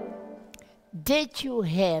 Did you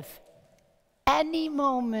have any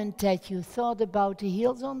moment that you thought about the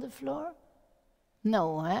heels on the floor?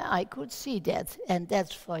 No, I could see that. And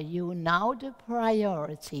that's for you now the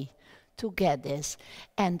priority to get this.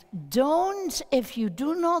 And don't, if you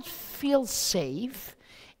do not feel safe,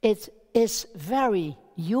 it is very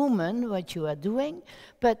human what you are doing,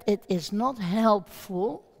 but it is not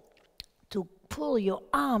helpful to pull your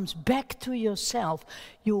arms back to yourself.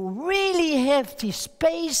 You really have the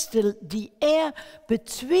space, the air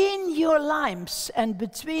between your limbs and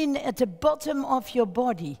between at the bottom of your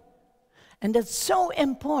body. And that's so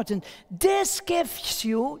important. This gives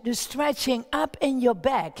you the stretching up in your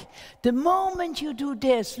back. The moment you do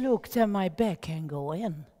this, look, then my back can go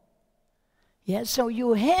in. Yeah, so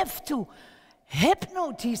you have to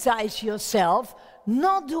hypnotize yourself,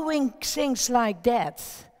 not doing things like that,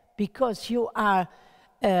 because you are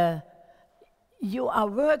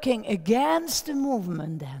working against the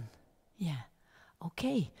movement then. Yeah,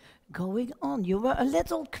 okay, going on. You were a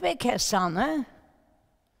little quick, Hassan, eh?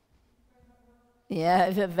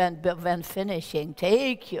 Yeah, when finishing,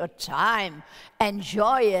 take your time,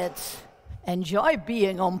 enjoy it. Enjoy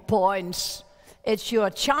being on points. It's your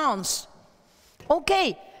chance.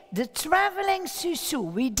 Okay, the traveling susu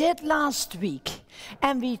we did last week,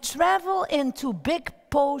 and we travel into big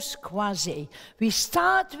pose croisé. We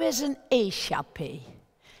start with an échappé,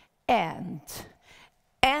 and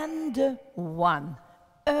 1,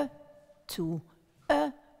 2,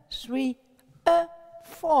 3,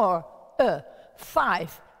 4,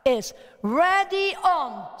 5 is ready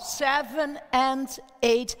on 7 and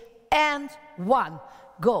 8 and 1.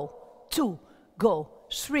 Go, 2, go,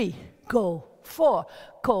 3, go, 4,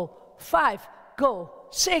 go, 5, go,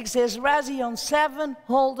 6 is ready on 7,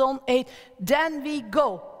 hold on 8, then we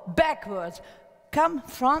go backwards. Come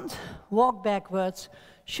front, walk backwards,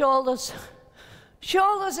 shoulders,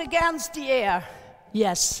 shoulders against the air,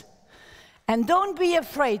 yes. And don't be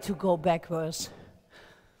afraid to go backwards.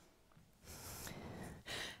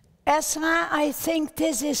 Ezra, I think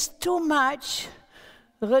this is too much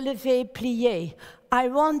relevé, plié. I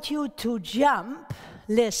want you to jump,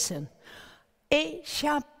 listen,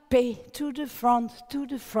 échappé, to the front, to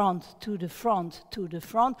the front, to the front, to the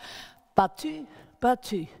front, battu,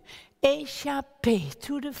 battu, échappé,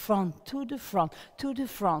 to the front, to the front, to the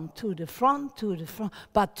front, to the front, to the front,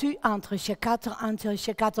 battu, entre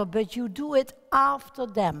chaque but you do it after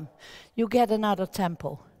them. You get another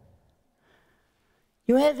tempo.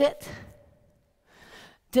 You have it?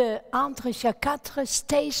 The entre chaque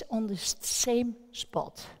stays on the same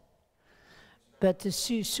spot. But the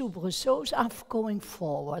soubresauts are going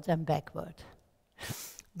forward and backward.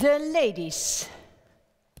 The ladies.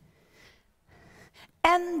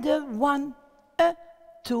 And the 1,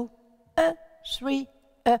 2, 3,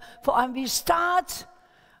 4. And we start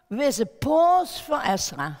with a pause for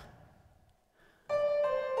Ezra.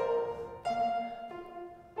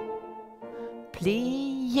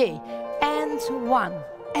 Plié. And 1,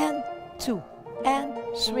 and 2, and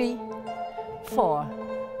 3, 4.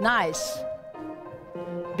 Nice.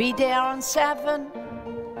 Be there on 7.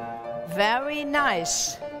 Very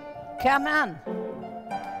nice. Come on.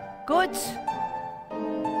 Good.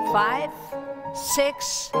 5,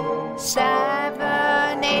 6,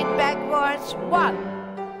 7, 8, backwards. 1,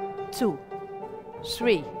 2,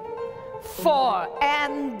 3, 4,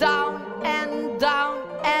 and down, and down,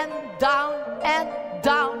 and down, and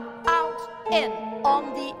down, out, in,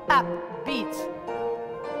 on the up beat.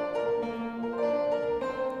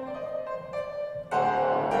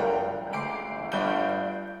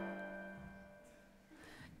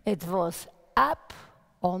 It was up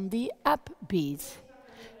on the upbeat.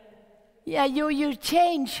 Yeah, you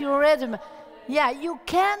change your rhythm. Yeah, you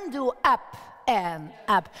can do up and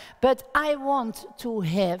up, but I want to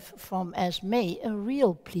have from Esme a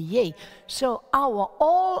real plié. So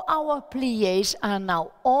all our pliés are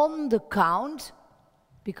now on the count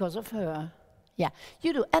because of her. Yeah,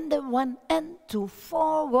 you do, and the 1 and 2,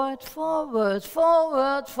 forward, forward,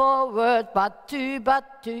 forward, forward,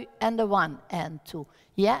 battu, and the 1 and 2.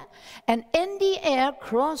 Yeah, and in the air,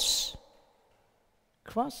 cross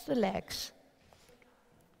the legs.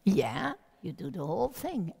 Yeah, you do the whole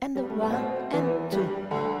thing, and the 1 and 2.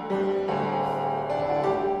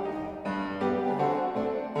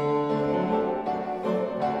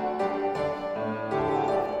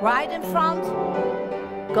 Right in front,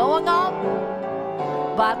 going on,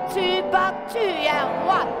 battu, yeah,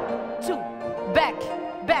 1, 2, back,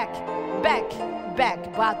 back, back, back,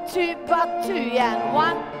 battu, yeah,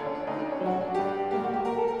 1.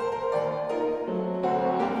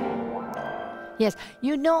 Yes,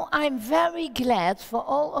 you know, I'm very glad for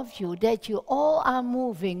all of you that you all are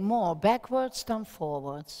moving more backwards than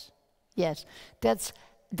forwards. Yes, that's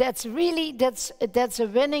a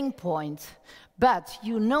winning point. But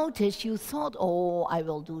you notice, you thought, oh, I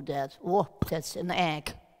will do that. Oh, that's an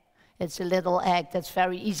egg. It's a little egg, that's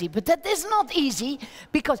very easy. But that is not easy,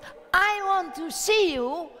 because I want to see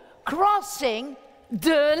you crossing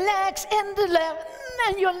the legs in the left,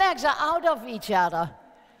 and your legs are out of each other.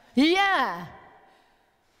 Yeah.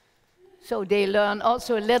 So they learn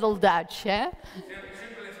also a little Dutch, eh?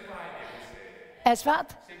 Simple as pie, as what?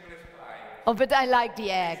 Simple as pie. Oh, but I like the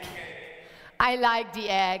egg. I like the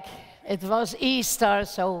egg. It was Easter,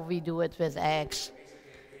 so we do it with eggs.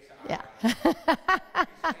 Yeah.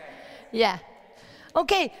 Yeah.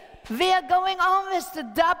 Okay, we are going on with the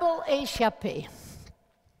double échappé.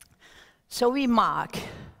 So we mark.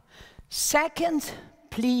 Second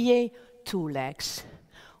plié, 2 legs.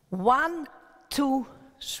 1, 2,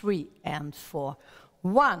 3, and 4.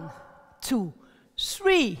 1, 2,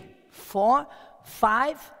 3, 4,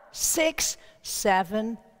 5, 6,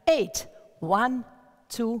 7, 8. 1,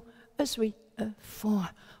 2, 3, 4.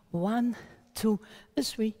 1, 2,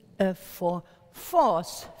 3, 4.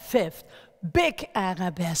 Fourth, fifth, big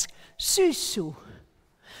arabesque. Susu.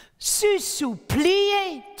 Susu,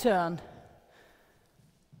 plié, turn.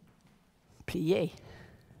 Plié.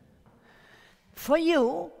 For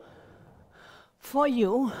you,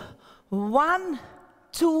 1,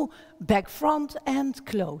 2, back, front, and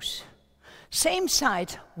close. Same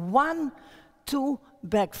side, 1, 2,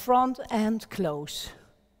 back, front, and close.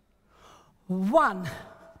 1,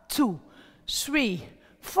 2, 3,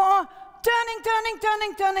 4, turning, turning,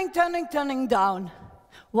 turning, turning, turning, turning down.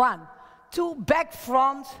 1, 2, back,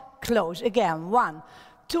 front, close. Again, 1,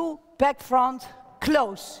 2, back, front,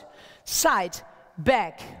 close. Side,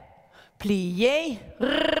 back, plie.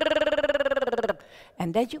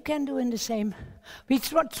 And that you can do in the same. We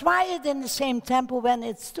try it in the same tempo. When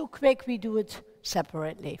it's too quick, we do it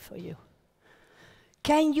separately for you.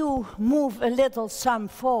 Can you move a little, some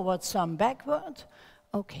forward, some backward?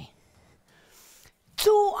 Okay.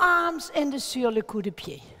 2 arms in the sur le coup de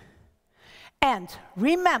pied. And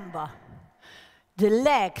remember, the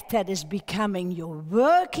leg that is becoming your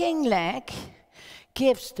working leg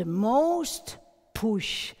gives the most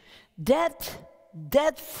push. This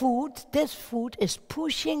foot is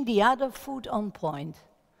pushing the other foot on point.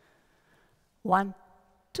 1,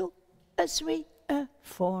 2, 3,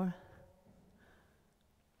 4.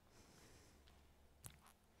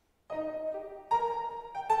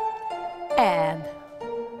 And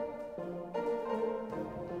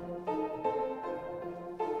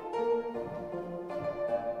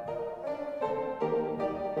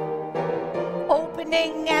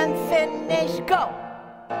opening and finish, go.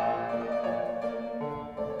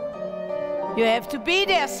 You have to be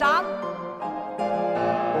there, son.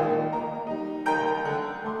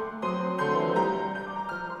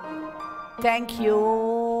 Thank you.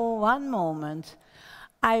 One moment.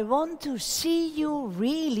 I want to see you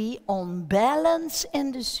really on balance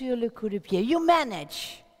in the sur le coup de pied. You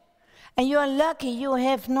manage. And you are lucky you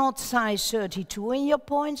have not size 32 in your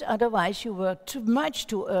points, otherwise you were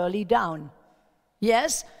too early down.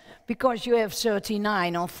 Yes? Because you have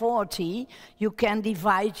 39 or 40, you can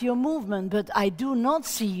divide your movement, but I do not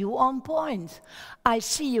see you on point. I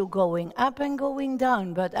see you going up and going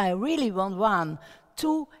down, but I really want 1,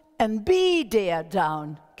 2, and be there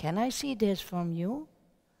down. Can I see this from you?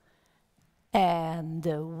 And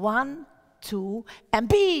 1, 2, and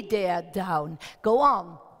be there down. Go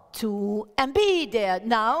on, 2, and be there.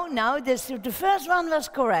 Now, the first one was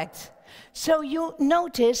correct. So you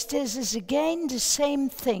notice this is again the same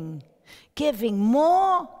thing, giving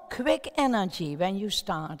more quick energy when you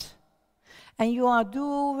start. And you are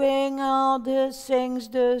doing all the things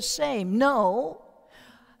the same. No,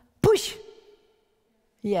 push.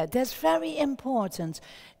 Yeah, that's very important.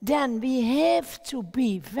 Then we have to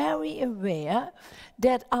be very aware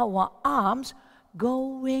that our arms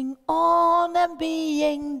going on and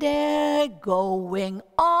being there, going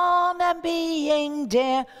on and being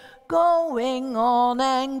there, going on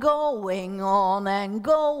and going on and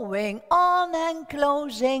going on and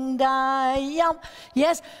closing down.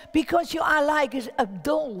 Yes, because you are like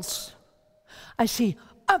dolls. I see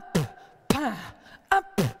up, pa,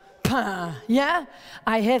 up, pa. Yeah,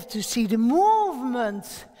 I have to see the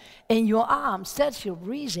movement in your arms. That's your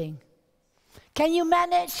breathing. Can you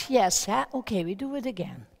manage? Yes, huh? Okay, we do it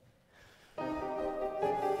again.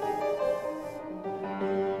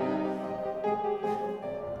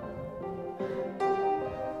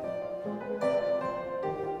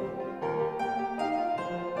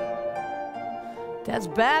 That's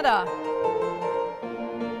better.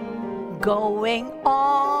 Going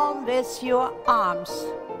on with your arms.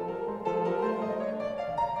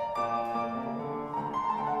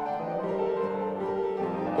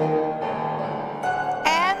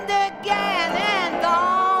 And again, and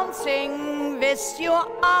dancing with your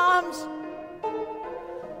arms.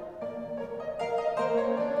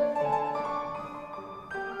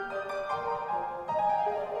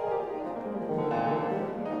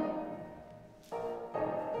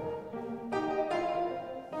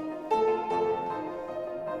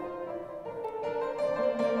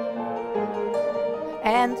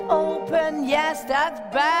 And open, yes, that's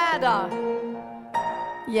better.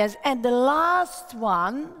 Yes, and the last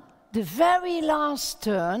one, the very last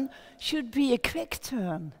turn, should be a quick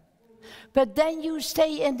turn. But then you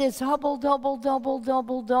stay in this hobble, double, double,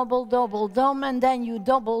 double, double, double, dum, and then you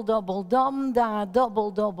double, double, dum, da,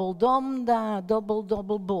 double, double, dum, da, double,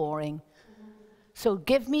 double, boring. So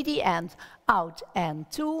give me the end. Out and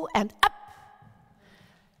two and up.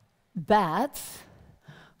 But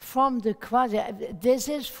from the quasi, this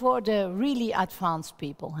is for the really advanced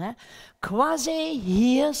people. Quasi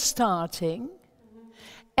here starting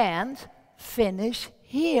and finish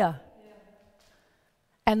here.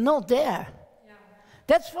 And not there. Yeah.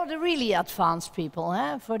 That's for the really advanced people.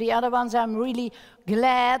 For the other ones, I'm really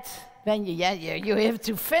glad when you have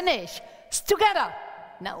to finish. It's together.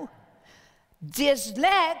 No. These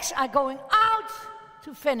legs are going out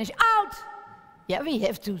to finish. Out. Yeah, we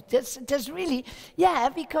have to. That's really, yeah,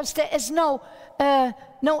 because there is no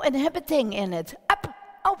inhibiting in it. Up,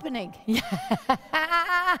 opening.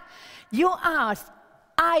 You asked,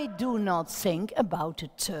 I do not think about a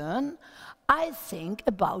turn. I think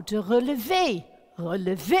about the relevé.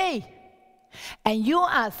 Relevé. And you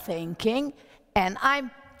are thinking, and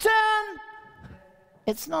I'm turn.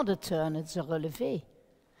 It's not a turn, it's a relevé.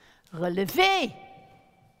 Relevé.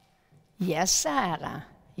 Yes, Sarah.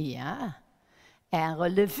 Yeah. And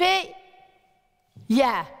relevé.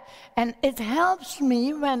 Yeah. And it helps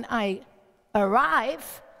me when I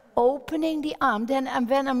arrive, opening the arm. Then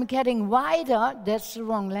when I'm getting wider, that's the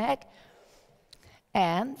wrong leg.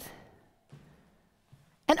 And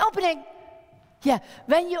opening. Yeah.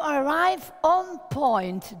 When you arrive on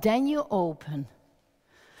point, then you open.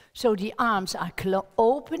 So the arms are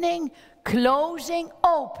opening, closing,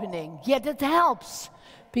 opening. Yeah, that helps.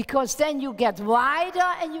 Because then you get wider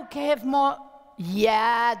and you can have more.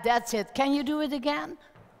 Yeah, that's it. Can you do it again?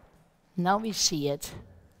 Now we see it.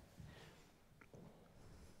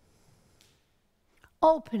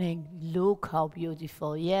 Opening. Look how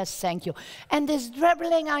beautiful. Yes, thank you. And this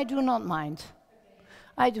dribbling, I do not mind.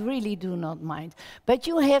 I really do not mind. But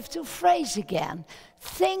you have to phrase again.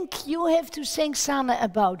 You have to think, Sanne,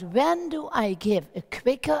 about when do I give a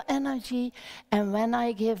quicker energy and when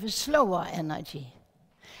I give a slower energy.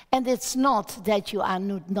 And it's not that you are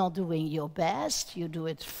not doing your best. You do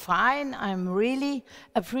it fine. I really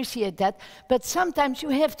appreciate that. But sometimes you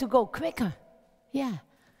have to go quicker. Yeah.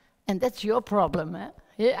 And that's your problem, eh?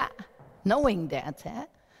 Yeah. Knowing that, eh?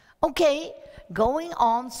 Okay, going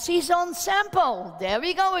on, season sample. There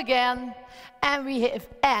we go again. And we have,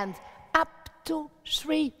 and up, 2,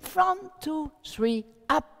 3, front, 2, 3,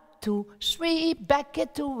 up, 2, 3, back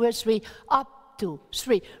it 2, 3, up, 2,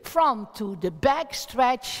 3, front to the back,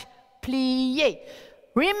 stretch, plie.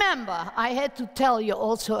 Remember, I had to tell you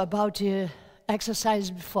also about the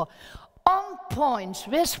exercise before. On points,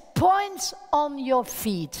 with points on your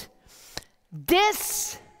feet.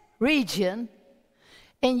 This region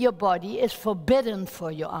in your body is forbidden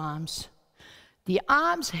for your arms. The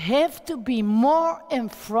arms have to be more in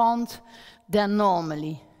front than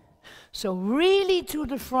normally. So really to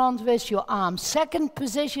the front with your arms. Second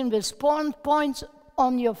position with points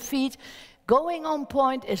on your feet. Going on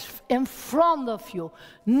point is in front of you,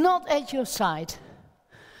 not at your side.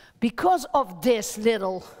 Because of this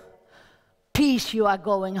little piece you are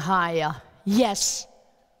going higher. Yes.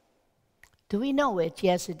 Do we know it?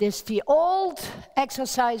 Yes, it is the old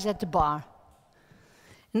exercise at the bar.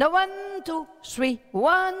 Now 1, 2, 3,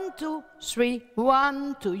 1, 2, 3,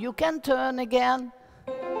 1, 2. You can turn again.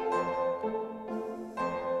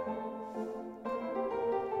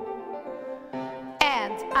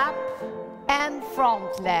 And up and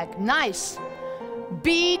front leg. Nice.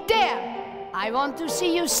 Be there. I want to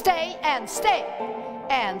see you stay and stay.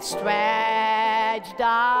 And stretch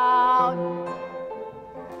down.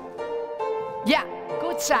 Yeah,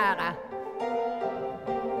 good, Sarah.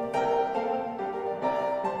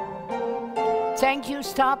 Thank you,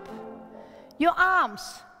 stop. Your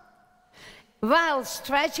arms. While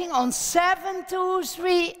stretching on 7, 2,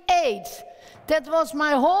 3, 8. That was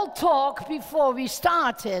my whole talk before we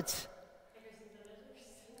started.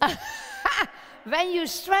 When you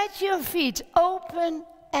stretch your feet, open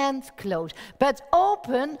and close. But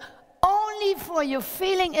open only for your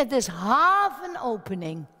feeling it is half an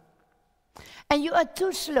opening. And you are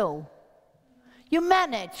too slow. You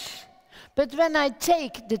manage. But when I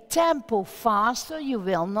take the tempo faster, you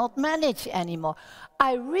will not manage anymore.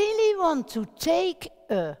 I really want to take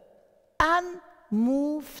a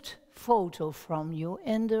unmoved photo from you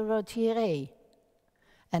in the retiré.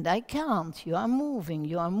 And I can't. You are moving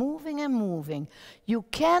and moving. You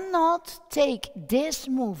cannot take this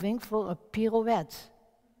moving for a pirouette.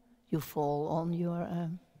 You fall on your...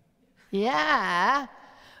 Yeah.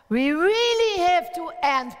 We really have to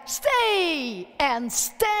and stay,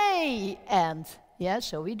 and yeah,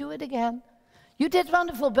 so we do it again. You did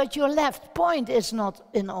wonderful, but your left point is not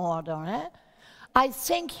in order. Eh? I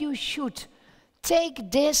think you should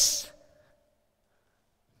take this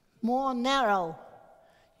more narrow.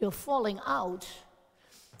 You're falling out,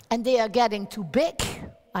 and they are getting too big.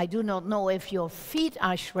 I do not know if your feet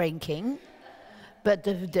are shrinking, but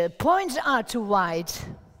the points are too wide.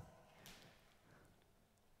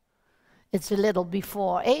 It's a little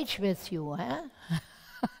before age with you, huh?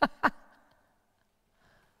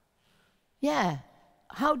 Yeah.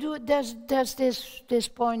 How does this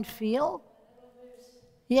point feel?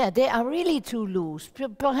 Yeah, they are really too loose.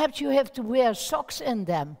 Perhaps you have to wear socks in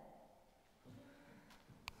them.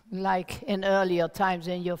 Like in earlier times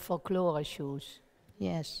in your folklore shoes.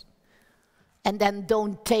 Yes. And then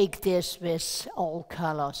don't take this with all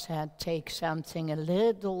colors. Huh? Take something a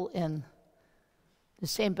little in the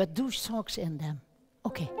same, but do socks in them.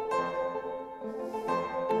 Okay.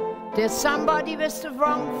 There's somebody with the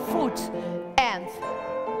wrong foot. And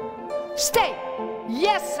stay.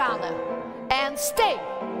 Yes, Sanne. and stay,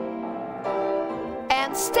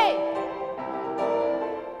 and stay,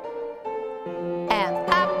 and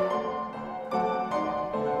up,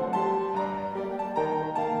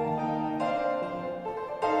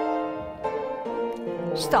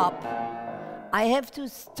 stop. I have to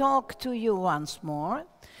talk to you once more,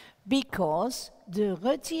 because the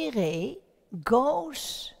retiré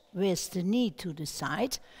goes with the knee to the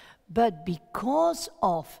side, but because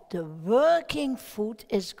of the working foot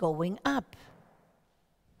is going up.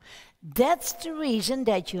 That's the reason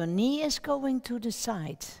that your knee is going to the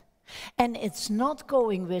side. And it's not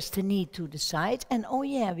going with the knee to the side, and oh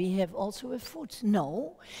yeah, we have also a foot.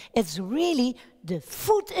 No, it's really the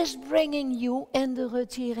foot is bringing you in the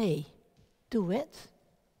retiré. Do it.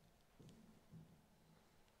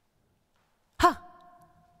 Ha!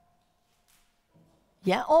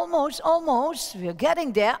 Yeah, almost, almost. We're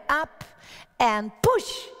getting there. Up and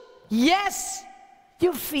push. Yes!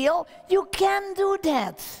 You feel you can do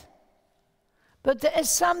that. But there is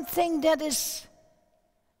something that is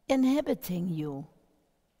inhibiting you.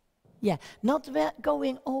 Yeah, not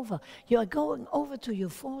going over. You are going over to your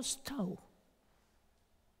fourth toe.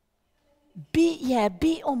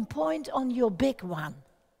 Be on point on your big one.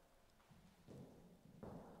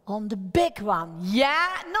 On the big one.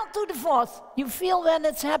 Yeah, not to the fourth. You feel when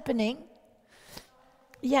it's happening?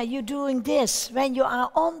 Yeah, you're doing this. When you are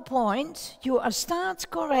on point, you start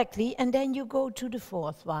correctly and then you go to the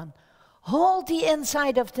fourth one. Hold the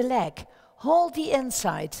inside of the leg. Hold the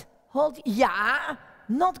inside. Hold, yeah,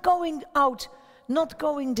 not going out, not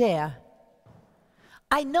going there.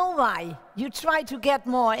 I know why. You try to get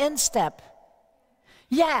more in step.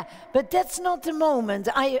 Yeah, but that's not the moment.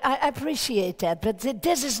 I appreciate that, but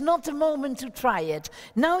this is not the moment to try it.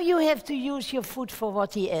 Now you have to use your foot for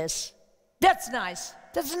what he is. That's nice.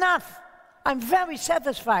 That's enough. I'm very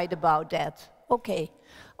satisfied about that. Okay,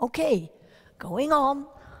 okay, going on.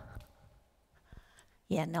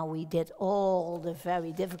 Yeah, now we did all the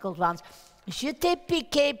very difficult ones. Jeté,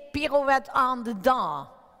 piqué, pirouette en dedans.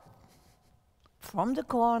 From the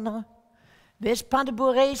corner, with pas de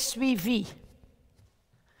bourrée suivi.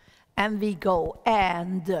 And we go,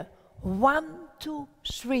 and 1, 2,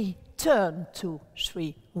 3, turn 2,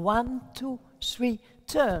 3, 1, 2, 3,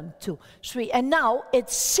 turn 2, 3. And now it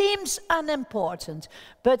seems unimportant,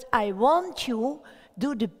 but I want you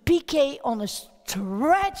to do the piqué on a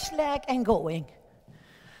stretched leg and going.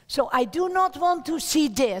 So I do not want to see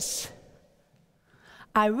this.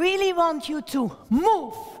 I really want you to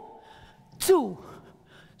move. 2,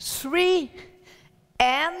 3,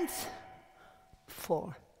 and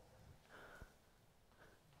 4.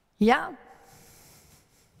 Yeah?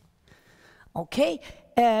 Okay.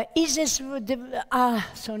 Is this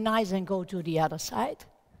so nice, and go to the other side?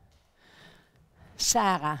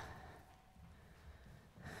 Sarah.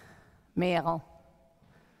 Merel.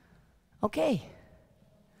 Okay.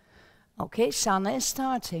 Okay, Sanne is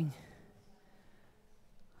starting.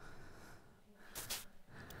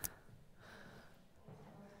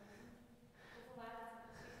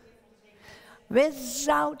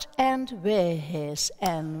 Without and with,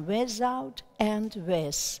 and without and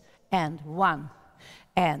with, and 1,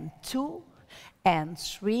 and 2, and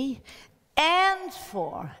 3, and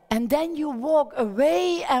 4. And then you walk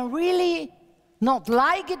away and really not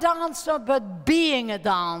like a dancer, but being a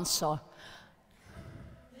dancer.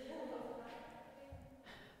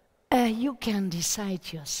 You can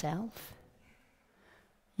decide yourself.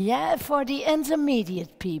 Yeah, for the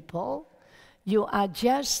intermediate people, you are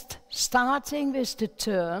just starting with the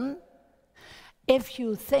turn. If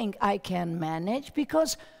you think I can manage,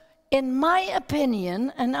 because in my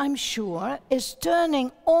opinion, and I'm sure, is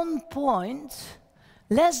turning on point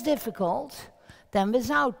less difficult than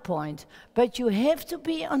without point. But you have to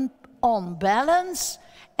be on balance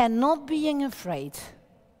and not being afraid.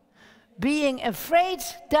 Being afraid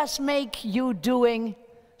does make you doing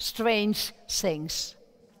strange things.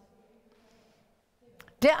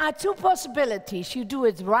 There are 2 possibilities. You do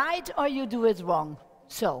it right or you do it wrong.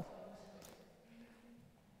 So,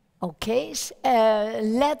 okay,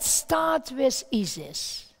 let's start with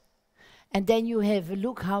Isis. And then you have a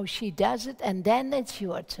look how she does it, and then it's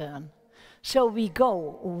your turn. So we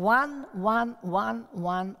go 1, 1, 1,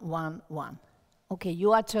 1, 1, 1. Okay,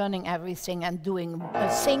 you are turning everything and doing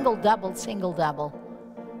a single, double, single, double.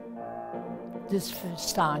 This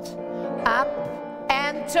start. Up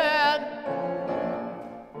and turn.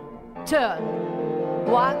 Turn.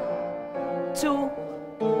 1, 2,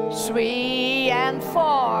 3, and 4.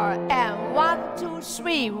 And 1, 2,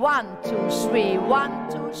 3. 1, 2, 3.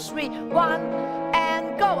 1, 2, 3. 1,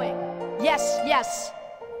 and going. Yes, yes.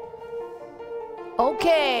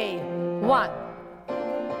 Okay. 1.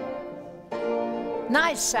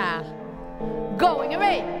 Nice, Sarah. Going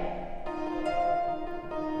away.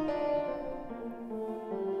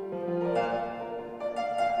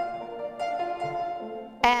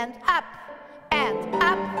 And up, and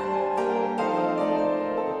up.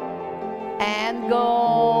 And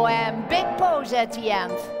go, and big pose at the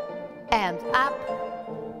end. And up,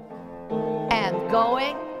 and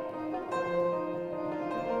going.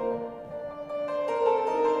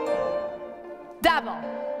 Double,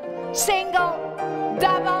 single,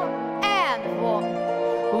 double, and walk.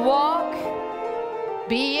 Walk,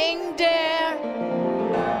 being there.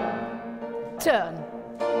 Turn,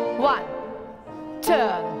 one,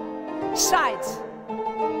 turn, sides.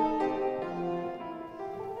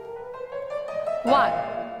 One,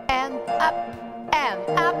 and up,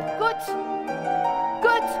 good.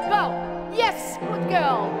 Good, go. Yes, good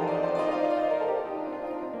girl.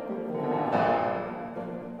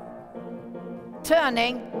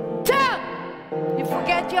 Turning, turn! You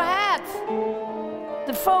forget your head.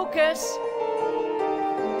 The focus.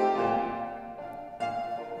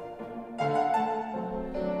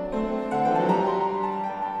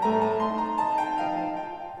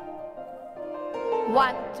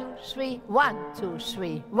 One, two, three, 1, 2,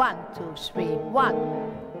 3, 1, 2, 3, 1.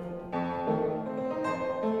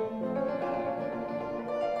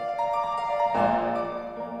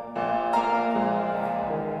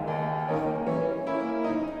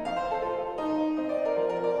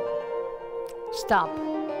 Stop.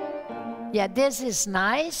 Yeah, this is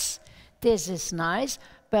nice,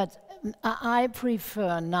 but I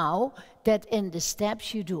prefer now that in the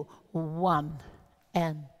steps you do 1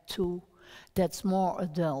 and 2. That's more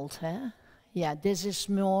adult, eh? Yeah, this is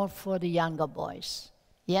more for the younger boys.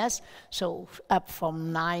 Yes? So up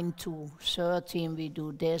from 9 to 13 we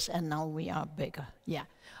do this, and now we are bigger. Yeah.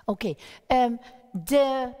 Okay.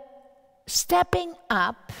 The stepping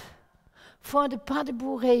up for the pas de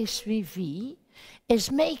bourrée suivi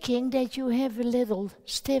is making that you have a little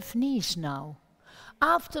stiff knees now.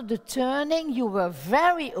 After the turning, you were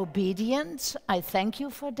very obedient. I thank you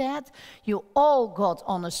for that. You all got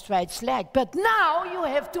on a straight leg. But now you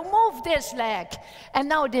have to move this leg. And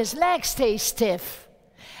now this leg stays stiff.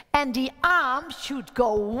 And the arms should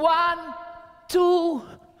go 1, 2,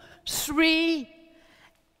 3,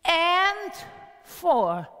 and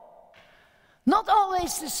 4. Not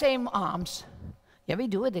always the same arms. Yeah, we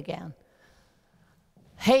do it again.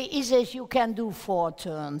 Hey, Isis, you can do 4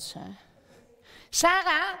 turns. Huh?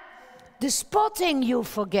 Sarah, the spotting you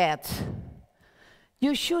forget.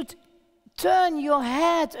 You should turn your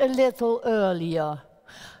head a little earlier.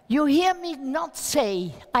 You hear me not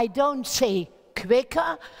say, I don't say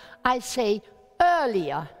quicker, I say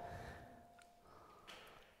earlier.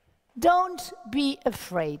 Don't be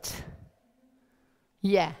afraid.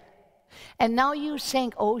 Yeah. And now you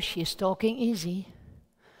think, oh, she's talking easy.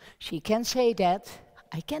 She can say that.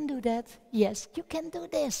 I can do that. Yes, you can do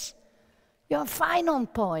this. You're fine on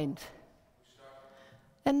point.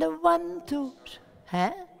 And the 1, 2,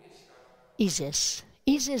 huh? Isis.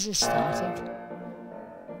 Isis is starting.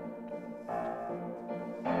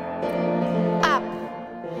 Up.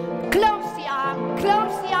 Close the arm.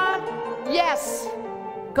 Close the arm. Yes.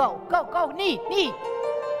 Go, go, go. Knee, knee.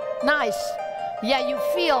 Nice. Yeah, you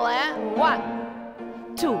feel, eh?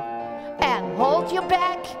 1, 2. And hold your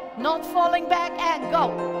back. Not falling back. And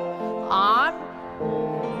go. Arm.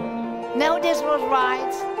 Now this was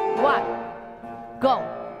right. 1. Go.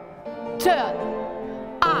 Turn.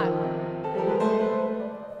 Arm.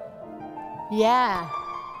 Yeah.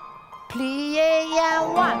 Plie. Yeah.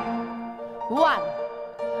 1. 1.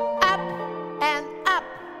 Up.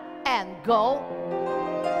 And go.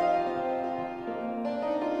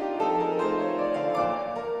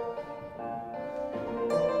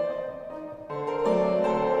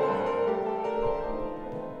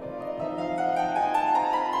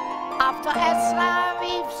 After Esra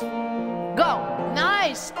weaves, go.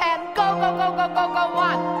 Nice. And go, go, go, go, go, go.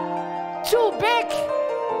 1. 2, big.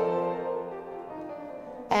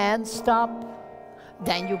 And stop.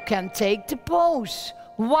 Then you can take the pose.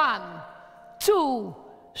 1, 2,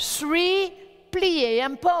 3, plie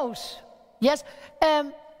and pose. Yes.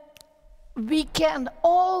 We can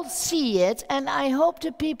all see it, and I hope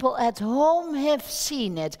the people at home have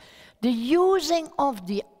seen it. The using of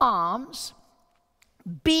the arms,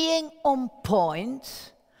 being on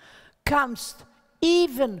point, comes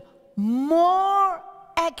even more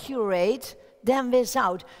accurate than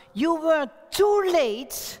without. You were too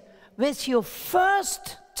late with your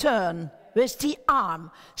first turn with the arm.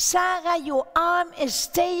 Sarah, your arm is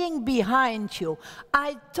staying behind you.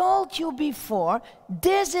 I told you before,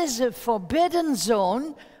 this is a forbidden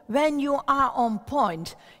zone when you are on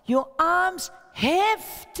point. Your arms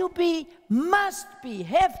have to be, must be,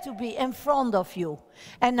 have to be in front of you.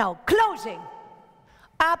 And now closing.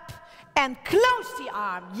 Up and close the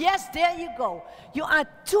arm. Yes, there you go. You are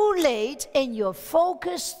too late in your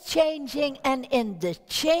focus changing and in the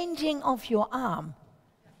changing of your arm.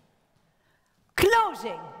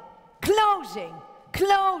 Closing, closing,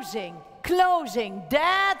 closing, closing.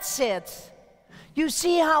 That's it. You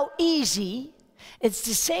see how easy? It's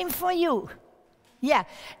the same for you. Yeah,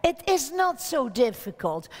 it is not so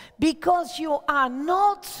difficult because you are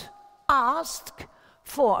not asked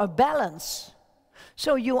for a balance.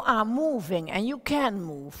 So you are moving and you can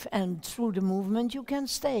move, and through the movement you can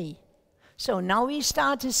stay. So now we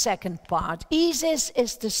start the second part. Easiest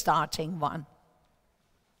is the starting one.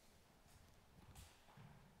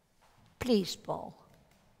 Please, Paul.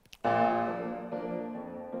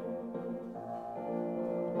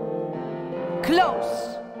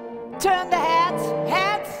 Close. Turn the head.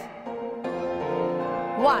 Head.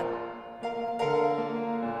 One.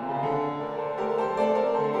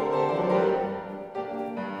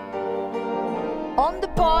 On the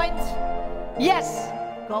point. Yes.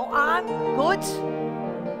 Go on. Good.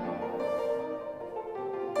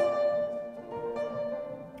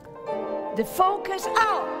 The focus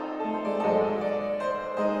out.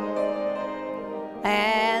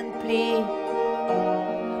 And please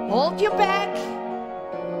hold your back.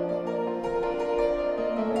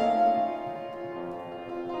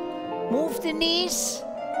 Move the knees.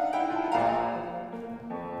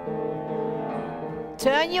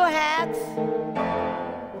 Turn your head.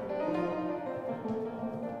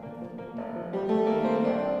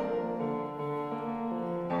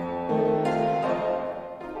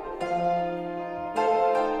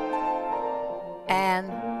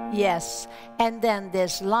 Yes, and then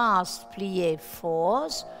this last plie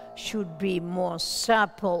force should be more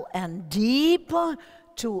supple and deeper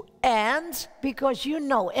to end, because you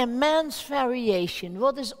know, in man's variation,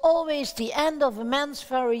 what is always the end of a man's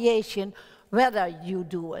variation, whether you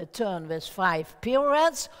do a turn with 5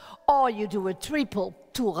 pirouettes or you do a triple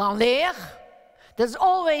tour en l'air, that's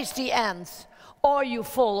always the end. Or you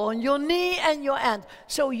fall on your knee and you end.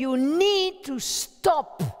 So you need to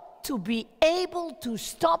stop. To be able to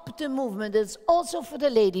stop the movement. It's also for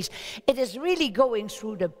the ladies. It is really going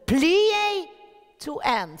through the plie to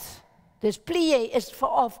end. This plie is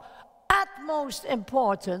of utmost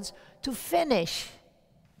importance to finish.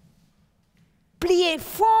 Plie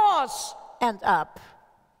force and up.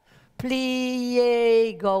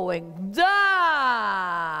 Plie going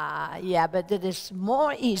da. Yeah, but it is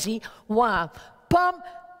more easy. One, pump,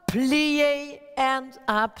 plie and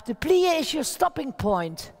up. The plie is your stopping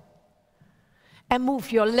point. And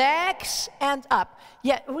move your legs and up.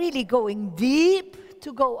 Yeah, really going deep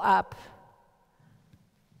to go up.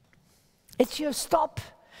 It's your stop.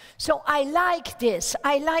 So I like this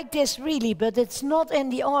really, but it's not in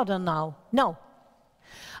the order now. No.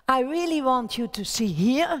 I really want you to see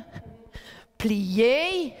here,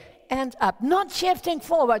 plie and up. Not shifting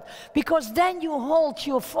forward, because then you hold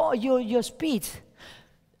your speed.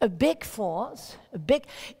 A big force,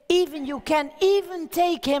 you can even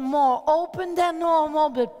take him more open than normal,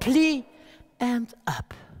 but plie and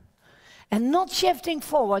up. And not shifting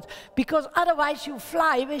forward, because otherwise you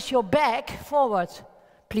fly with your back forward.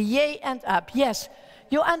 Plie and up, yes.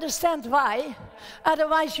 You understand why?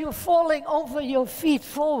 Otherwise you're falling over your feet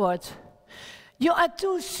forward. You are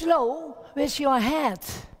too slow with your head.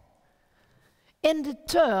 In the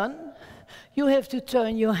turn, you have to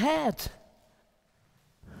turn your head.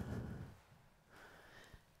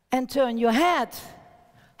 And turn your head.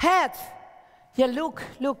 Head. Yeah, look.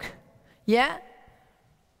 Yeah?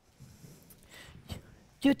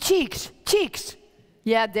 Your cheeks.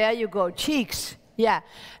 Yeah, there you go, cheeks. Yeah.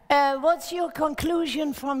 What's your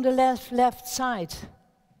conclusion from the left side?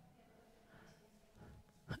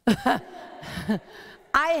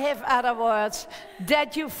 I have other words,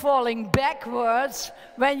 that you're falling backwards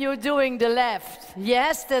when you're doing the left.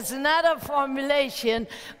 Yes, that's another formulation,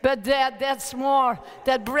 but that's more,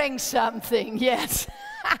 that brings something, yes.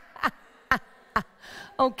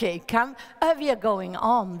 Okay, come, we are going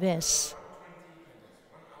on this.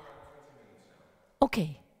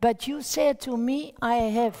 Okay, but you said to me, I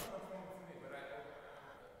have...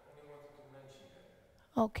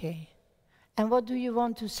 Okay. And what do you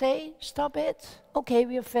want to say? Stop it? Okay,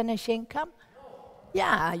 we're finishing. Come.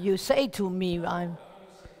 Yeah, you say to me,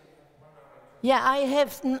 yeah, I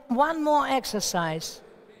have one more exercise.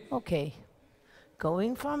 Okay.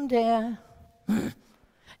 Going from there.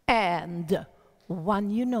 And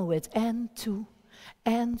 1, you know it. And 2,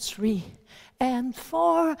 and 3, and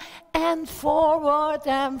 4, and forward,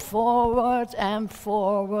 and forward, and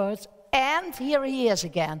forward. And here he is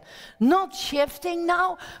again. Not shifting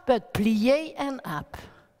now, but plié and up.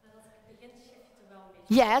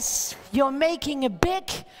 Yes, you're making a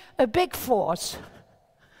big force.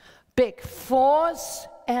 Big force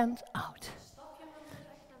and out.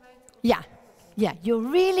 Yeah. Yeah, you're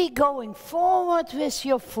really going forward with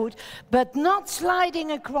your foot, but not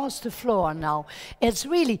sliding across the floor now. It's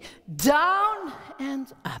really down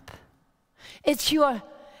and up. It's your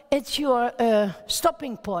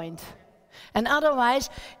stopping point. And otherwise,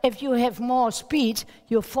 if you have more speed,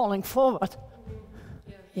 you're falling forward.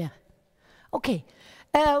 Yeah. Okay.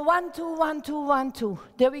 1, 2, 1, 2, 1, 2.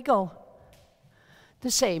 There we go.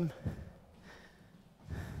 The same.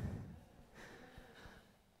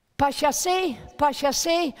 Pas chassé, pas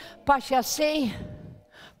chassé, pas chassé,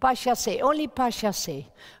 pas chassé. Only pas chassé.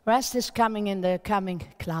 Rest is coming in the coming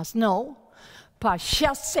class. No. Pas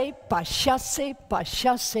chassé, pas chassé, pas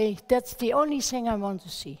chassé. That's the only thing I want to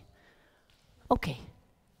see. Okay.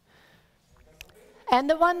 And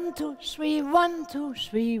the 1, 2, 3, 1, 2,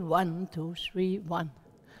 3, 1, 2, 3, 1.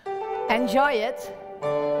 Enjoy it.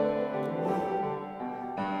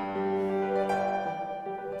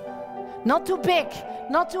 Not too big,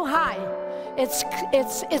 not too high. It's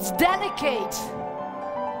delicate.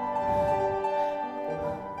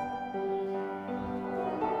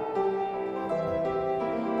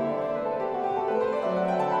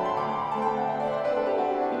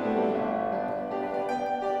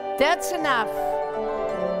 That's enough.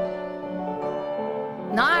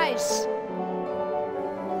 Nice.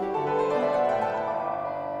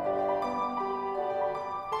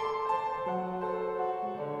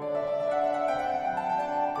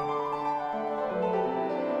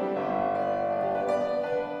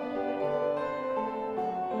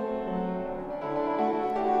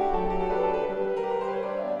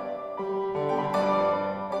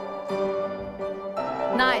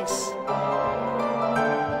 Nice.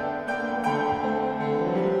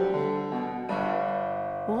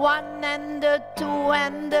 One and the 2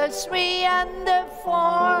 and the 3 and the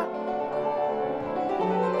 4.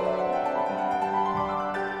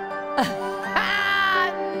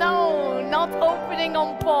 No, not opening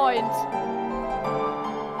on point.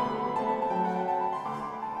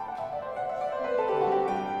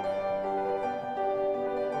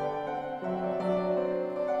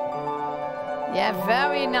 Yeah,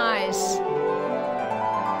 very nice.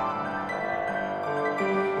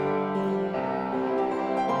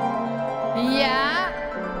 Yeah,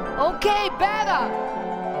 okay, better.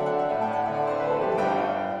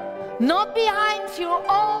 Not behind you,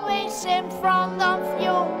 always in front of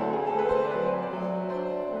you.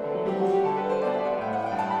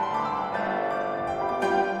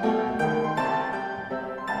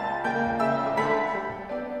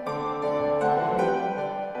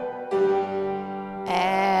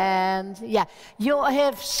 Yeah, you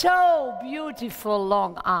have so beautiful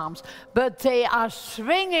long arms, but they are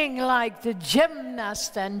swinging like the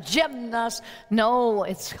gymnast and gymnast. No,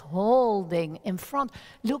 it's holding in front.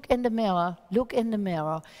 Look in the mirror, look in the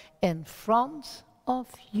mirror. In front of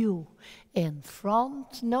you, in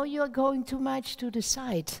front. No, you're going too much to the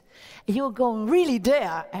side. You're going really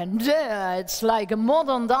there and there. It's like a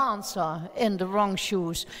modern dancer in the wrong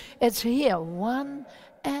shoes. It's here, one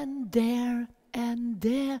and there. And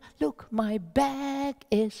there, look, my back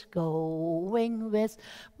is going with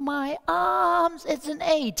my arms. It's an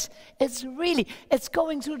 8. It's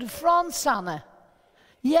going to the front, Sanne.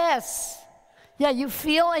 Yes. Yeah, you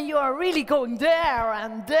feel and you are really going there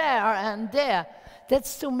and there and there.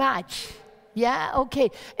 That's too much. Yeah, okay.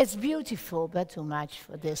 It's beautiful, but too much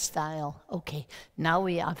for this style. Okay, now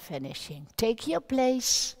we are finishing. Take your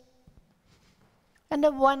place. And a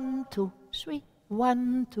 1, 2, 3.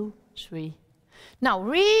 1, 2, 3. Now,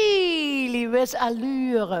 really with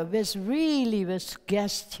allure, with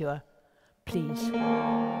gesture, please.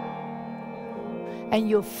 And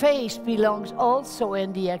your face belongs also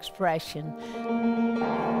in the expression.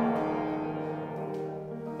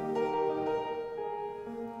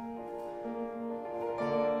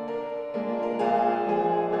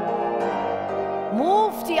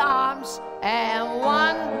 Move the arms, and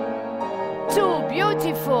 1, 2,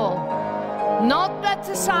 beautiful. Not at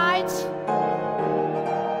the sides.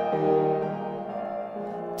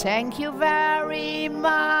 Thank you very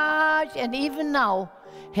much. And even now,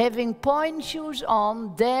 having point shoes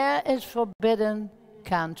on, there is forbidden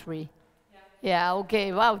country. Yeah,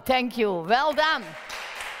 okay, wow, thank you. Well done.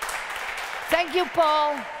 Thank you,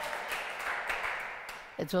 Paul.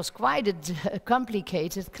 It was quite a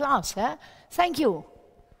complicated class, huh? Thank you.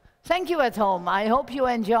 Thank you at home. I hope you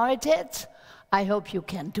enjoyed it. I hope you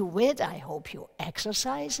can do it. I hope you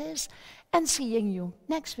exercise this. And seeing you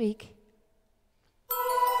next week.